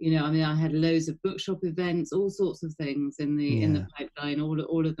had loads of bookshop events, all sorts of things in the pipeline.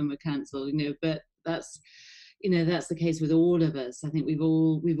 All of them were cancelled, but that's the case with all of us. I think we've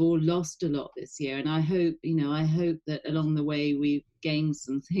all lost a lot this year. And I hope that along the way we've gained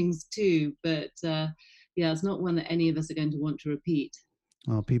some things too. But it's not one that any of us are going to want to repeat.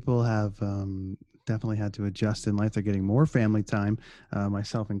 Well, people have definitely had to adjust in life. They're getting more family time,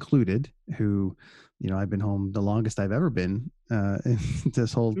 myself included, who, I've been home the longest I've ever been in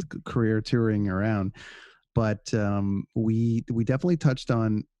this whole career touring around. But we definitely touched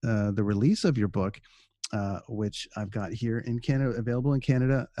on the release of your book, which I've got here in Canada, available in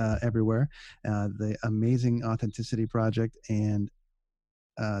Canada, everywhere, the Amazing Authenticity Project. And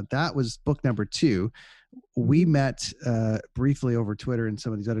that was book number 2. We met briefly over Twitter and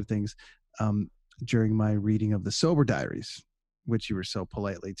some of these other things during my reading of the Sober Diaries, which you were so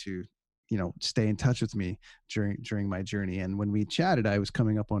politely to, stay in touch with me during my journey. And when we chatted, I was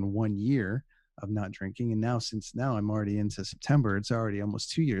coming up on 1 year of not drinking. And since now I'm already into September, it's already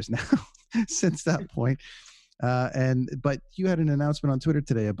almost 2 years now since that point. But you had an announcement on Twitter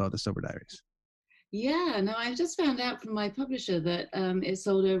today about the Sober Diaries. Yeah, no, I just found out from my publisher that it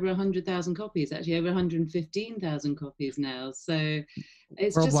sold over 100,000 copies, actually over 115,000 copies now. So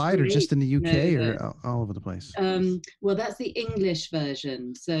it's worldwide, or just in the UK, or all over the place? Well, that's the English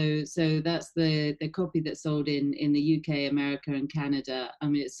version. So that's the copy that sold in the UK, America, and Canada. I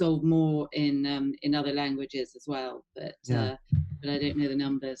mean, it sold more in other languages as well, but I don't know the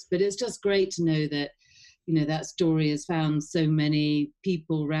numbers. But it's just great to know that that story has found so many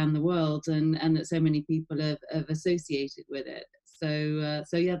people around the world, and that so many people have associated with it. So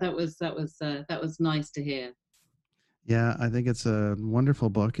that was nice to hear. Yeah, I think it's a wonderful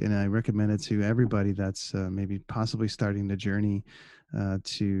book, and I recommend it to everybody that's maybe possibly starting the journey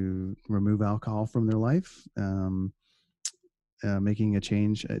to remove alcohol from their life, making a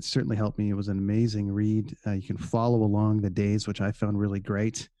change. It certainly helped me. It was an amazing read. You can follow along the days, which I found really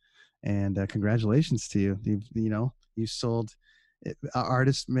great. And congratulations to you. You sold.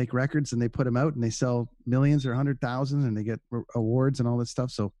 Artists make records and they put them out and they sell millions or 100,000 and they get awards and all this stuff.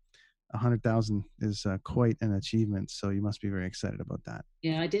 So 100,000 is quite an achievement. So you must be very excited about that.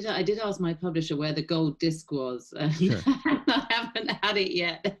 Yeah, I did ask my publisher where the gold disc was. Sure. I haven't had it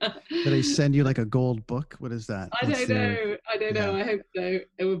yet. Did they send you like a gold book? What is that? I don't know. I hope so.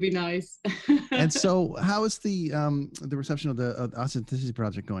 It would be nice. And so how is the reception of the Authenticity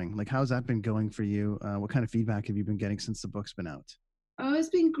Project going? Like, how's that been going for you? What kind of feedback have you been getting since the book's been out? Oh, it's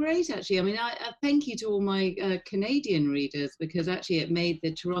been great, actually. I mean, I thank you to all my Canadian readers, because actually it made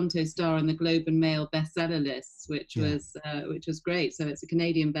the Toronto Star and the Globe and Mail bestseller lists, which was great. So it's a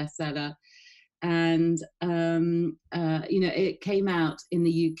Canadian bestseller. And, it came out in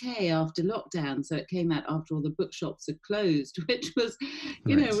the UK after lockdown. So it came out after all the bookshops had closed, which was,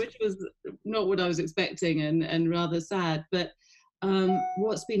 which was not what I was expecting, and rather sad. But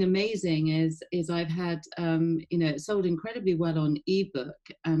what's been amazing is I've had, it sold incredibly well on ebook,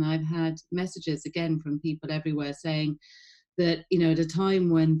 and I've had messages again from people everywhere saying that, at a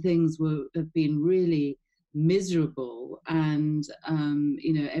time when things have been really miserable and,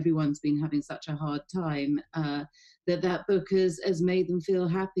 everyone's been having such a hard time, that book has made them feel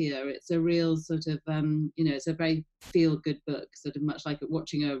happier. It's a real sort of, it's a very feel-good book, sort of much like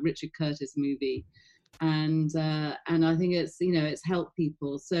watching a Richard Curtis movie. And I think it's helped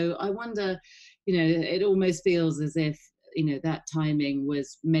people. So I wonder, it almost feels as if, that timing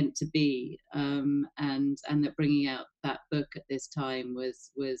was meant to be, and that bringing out that book at this time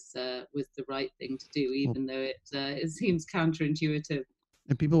was the right thing to do, even though it seems counterintuitive.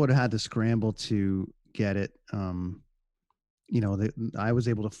 And people would have had to scramble to get it. I was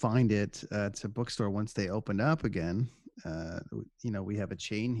able to find it at a bookstore once they opened up again. We have a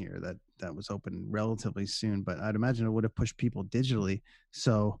chain here that was open relatively soon, but I'd imagine it would have pushed people digitally.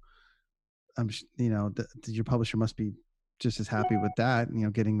 So your publisher must be just as happy with that,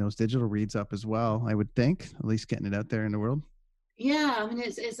 getting those digital reads up as well, I would think, at least getting it out there in the world. Yeah, I mean,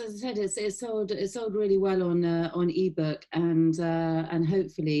 it's as I said, it's sold really well on ebook, and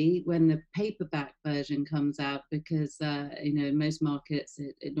hopefully when the paperback version comes out, because in most markets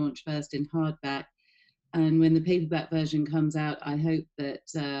it launched first in hardback, and when the paperback version comes out, I hope that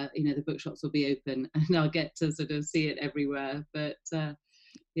the bookshops will be open and I'll get to sort of see it everywhere. But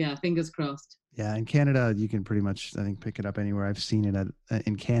fingers crossed. Yeah, in Canada, you can pretty much, I think, pick it up anywhere. I've seen it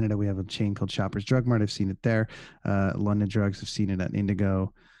in Canada. We have a chain called Shoppers Drug Mart. I've seen it there. London Drugs, I've seen it at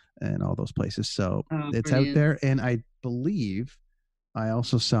Indigo and all those places. So it's brilliant. out there. And I believe I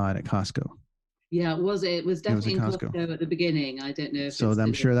also saw it at Costco. Yeah, it was definitely in at Costco. Costco at the beginning. I don't know if So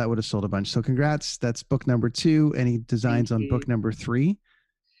I'm sure that would have sold a bunch. So congrats. That's book number 2. Any designs on book number 3?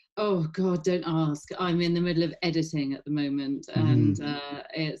 Oh God, don't ask. I'm in the middle of editing at the moment, and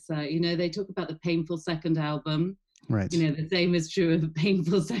it's they talk about the painful second album. Right. The same is true of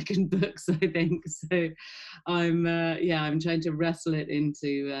painful second books, I think. So I'm trying to wrestle it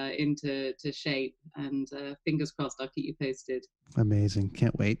into shape, and fingers crossed I'll keep you posted. Amazing.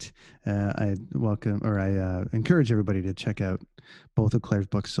 Can't wait. I encourage everybody to check out both of Claire's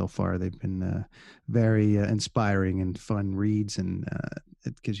books so far. They've been very inspiring and fun reads, and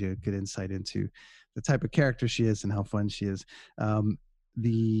it gives you a good insight into the type of character she is and how fun she is.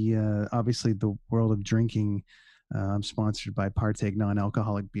 Obviously the world of drinking, I'm sponsored by Partake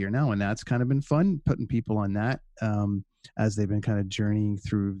Non-Alcoholic Beer now, and that's kind of been fun, putting people on that as they've been kind of journeying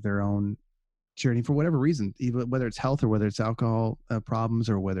through their own journey for whatever reason, even whether it's health or whether it's alcohol problems,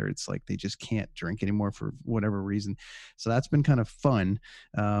 or whether it's like they just can't drink anymore for whatever reason. So that's been kind of fun.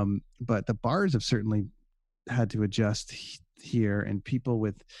 But the bars have certainly had to adjust here, and people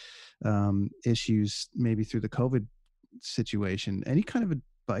with issues maybe through the COVID situation. Any kind of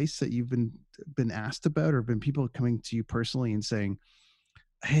advice that you've been asked about, or been people coming to you personally and saying,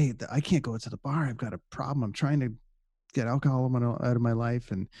 hey, I can't go to the bar, I've got a problem, I'm trying to get alcohol out of my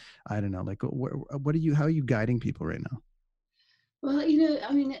life, and I don't know, like how are you guiding people right now? Well,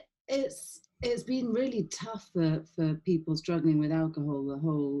 I mean, it's been really tough for people struggling with alcohol, the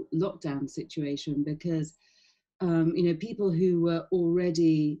whole lockdown situation, because people who were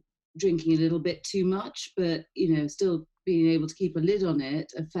already drinking a little bit too much, but still being able to keep a lid on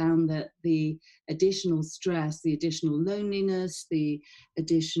it, have found that the additional stress, the additional loneliness, the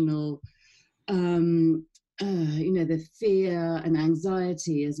additional the fear and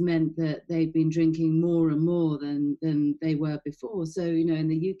anxiety has meant that they've been drinking more and more than they were before. So, in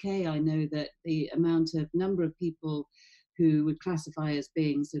the UK, I know that the number of people who would classify as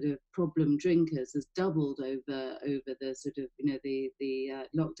being sort of problem drinkers has doubled over the sort of, the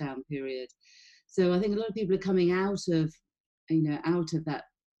lockdown period. So I think a lot of people are coming out of that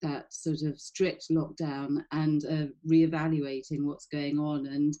sort of strict lockdown and reevaluating what's going on,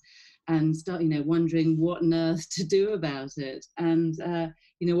 and start wondering what on earth to do about it. And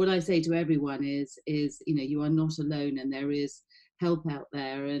what I say to everyone is you are not alone, and there is help out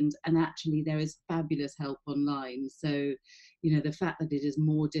there, and actually there is fabulous help online. So the fact that it is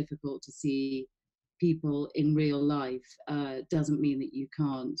more difficult to see people in real life doesn't mean that you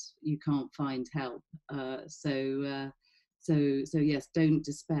can't find help. So yes, don't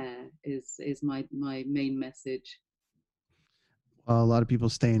despair is my main message. Well, a lot of people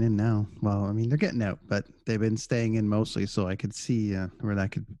staying in now. Well, I mean, they're getting out, but they've been staying in mostly, so I could see where that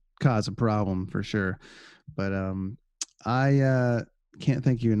could cause a problem for sure. But I can't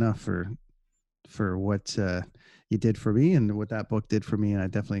thank you enough for what you did for me and what that book did for me, and I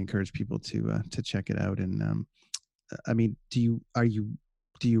definitely encourage people to check it out. And I mean, do you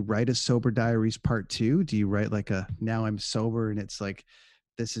write a Sober Diaries Part 2? Do you write like a now I'm sober and it's like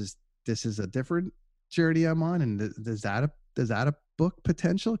this is a different journey I'm on, and does that a book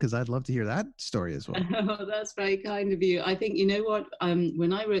potential? Because I'd love to hear that story as well. Oh, that's very kind of you. I think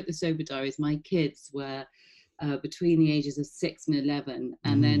when I wrote the Sober Diaries, my kids were between the ages of 6 and 11,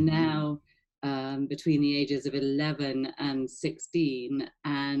 and they're now between the ages of 11 and 16,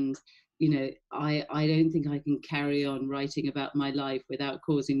 and I don't think I can carry on writing about my life without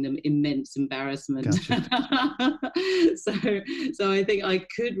causing them immense embarrassment. Gotcha. So I think I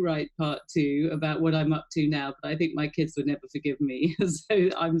could write part 2 about what I'm up to now, but I think my kids would never forgive me. So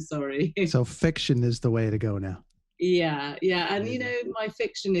I'm sorry. So fiction is the way to go now. Yeah. And my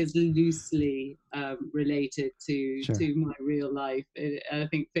fiction is loosely related to my real life. I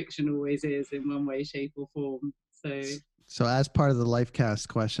think fiction always is in one way, shape, or form. So as part of the LifeCast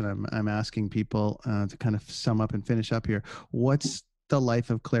question, I'm asking people to kind of sum up and finish up here. What's the life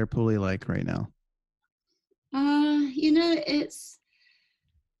of Claire Pooley like right now?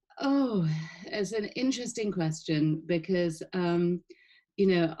 It's an interesting question, because I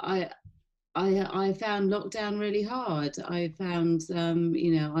found lockdown really hard. I found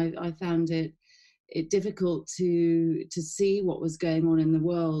I found it difficult to see what was going on in the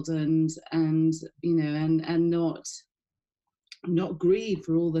world, and not grieve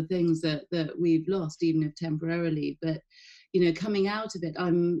for all the things that we've lost, even if temporarily. But coming out of it,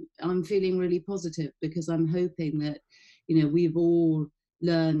 I'm feeling really positive, because I'm hoping that we've all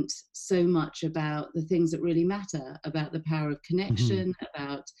learned so much about the things that really matter, about the power of connection,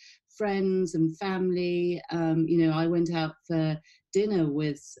 about friends and family. I went out for dinner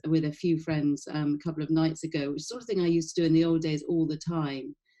with a few friends a couple of nights ago, which sort of thing I used to do in the old days all the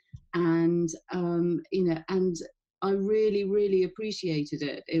time. And, and I really, really appreciated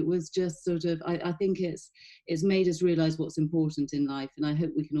it. It was just sort of, I think it's made us realize what's important in life. And I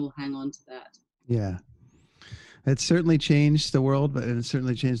hope we can all hang on to that. Yeah. It's certainly changed the world, but it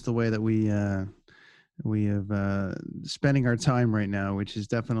certainly changed the way that we have spending our time right now, which is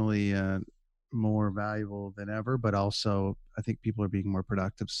definitely more valuable than ever, but also I think people are being more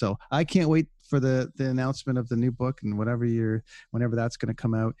productive. So I can't wait for the announcement of the new book and whenever that's going to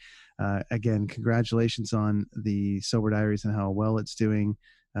come out. Again, congratulations on the Sober Diaries and how well it's doing.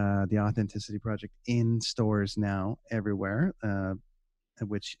 The Authenticity Project in stores now everywhere,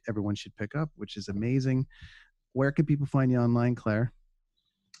 which everyone should pick up, which is amazing. Where can people find you online, Claire?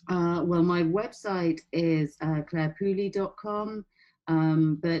 Well, my website is clairepooley.com.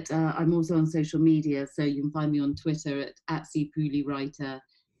 But I'm also on social media, so you can find me on Twitter at @cpooleywriter,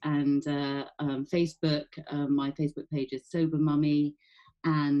 and Facebook. My Facebook page is Sober Mummy,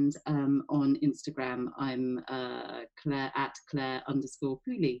 and on Instagram I'm Claire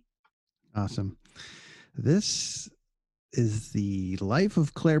 @Claire_Pooley. Awesome. This is the life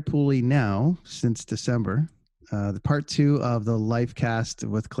of Claire Pooley now since December. The part 2 of the Life Cast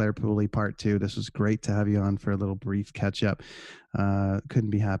with Claire Pooley, part 2. This was great to have you on for a little brief catch up. Couldn't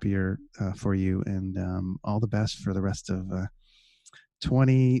be happier for you, and all the best for the rest of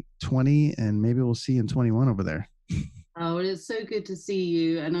 2020, and maybe we'll see you in 21 over there. Oh, it's so good to see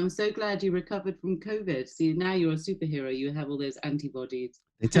you, and I'm so glad you recovered from COVID. See, now you're a superhero. You have all those antibodies.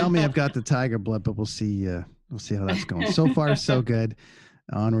 They tell me I've got the tiger blood, but we'll see how that's going. So far, so good.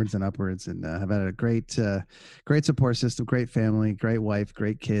 Onwards and upwards, and I've had a great support system, great family, great wife,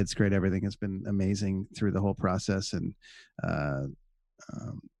 great kids, great everything. It's been amazing through the whole process, and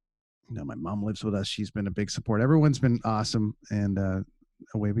my mom lives with us. She's been a big support. Everyone's been awesome, and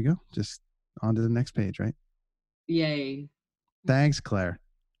away we go. Just on to the next page, right? Yay! Thanks, Claire.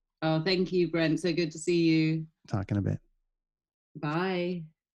 Oh, thank you, Brent. So good to see you. Talk in a bit. Bye.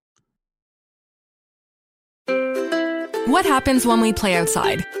 What happens when we play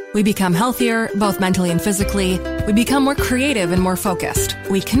outside? We become healthier, both mentally and physically. We become more creative and more focused.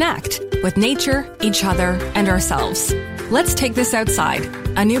 We connect with nature, each other, and ourselves. Let's Take This Outside,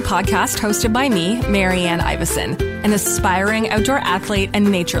 a new podcast hosted by me, Marianne Iveson, an aspiring outdoor athlete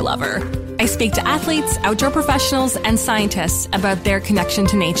and nature lover. I speak to athletes, outdoor professionals, and scientists about their connection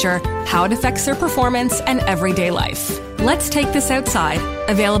to nature, how it affects their performance, and everyday life. Let's Take This Outside,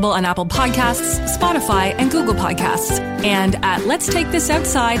 available on Apple Podcasts, Spotify, and Google Podcasts, and at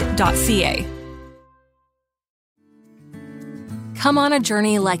letstakethisoutside.ca. Come on a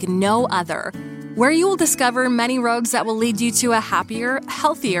journey like no other, where you will discover many roads that will lead you to a happier,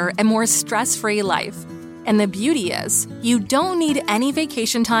 healthier, and more stress-free life. And the beauty is, you don't need any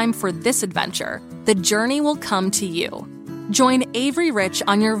vacation time for this adventure. The journey will come to you. Join Avery Rich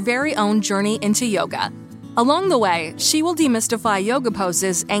on your very own journey into yoga. Along the way, she will demystify yoga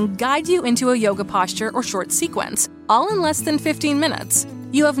poses and guide you into a yoga posture or short sequence, all in less than 15 minutes.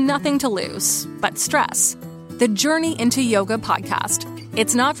 You have nothing to lose but stress. The Journey into Yoga podcast.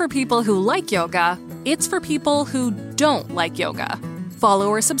 It's not for people who like yoga, it's for people who don't like yoga. Follow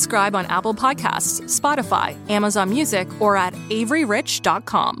or subscribe on Apple Podcasts, Spotify, Amazon Music, or at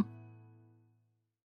averyrich.com.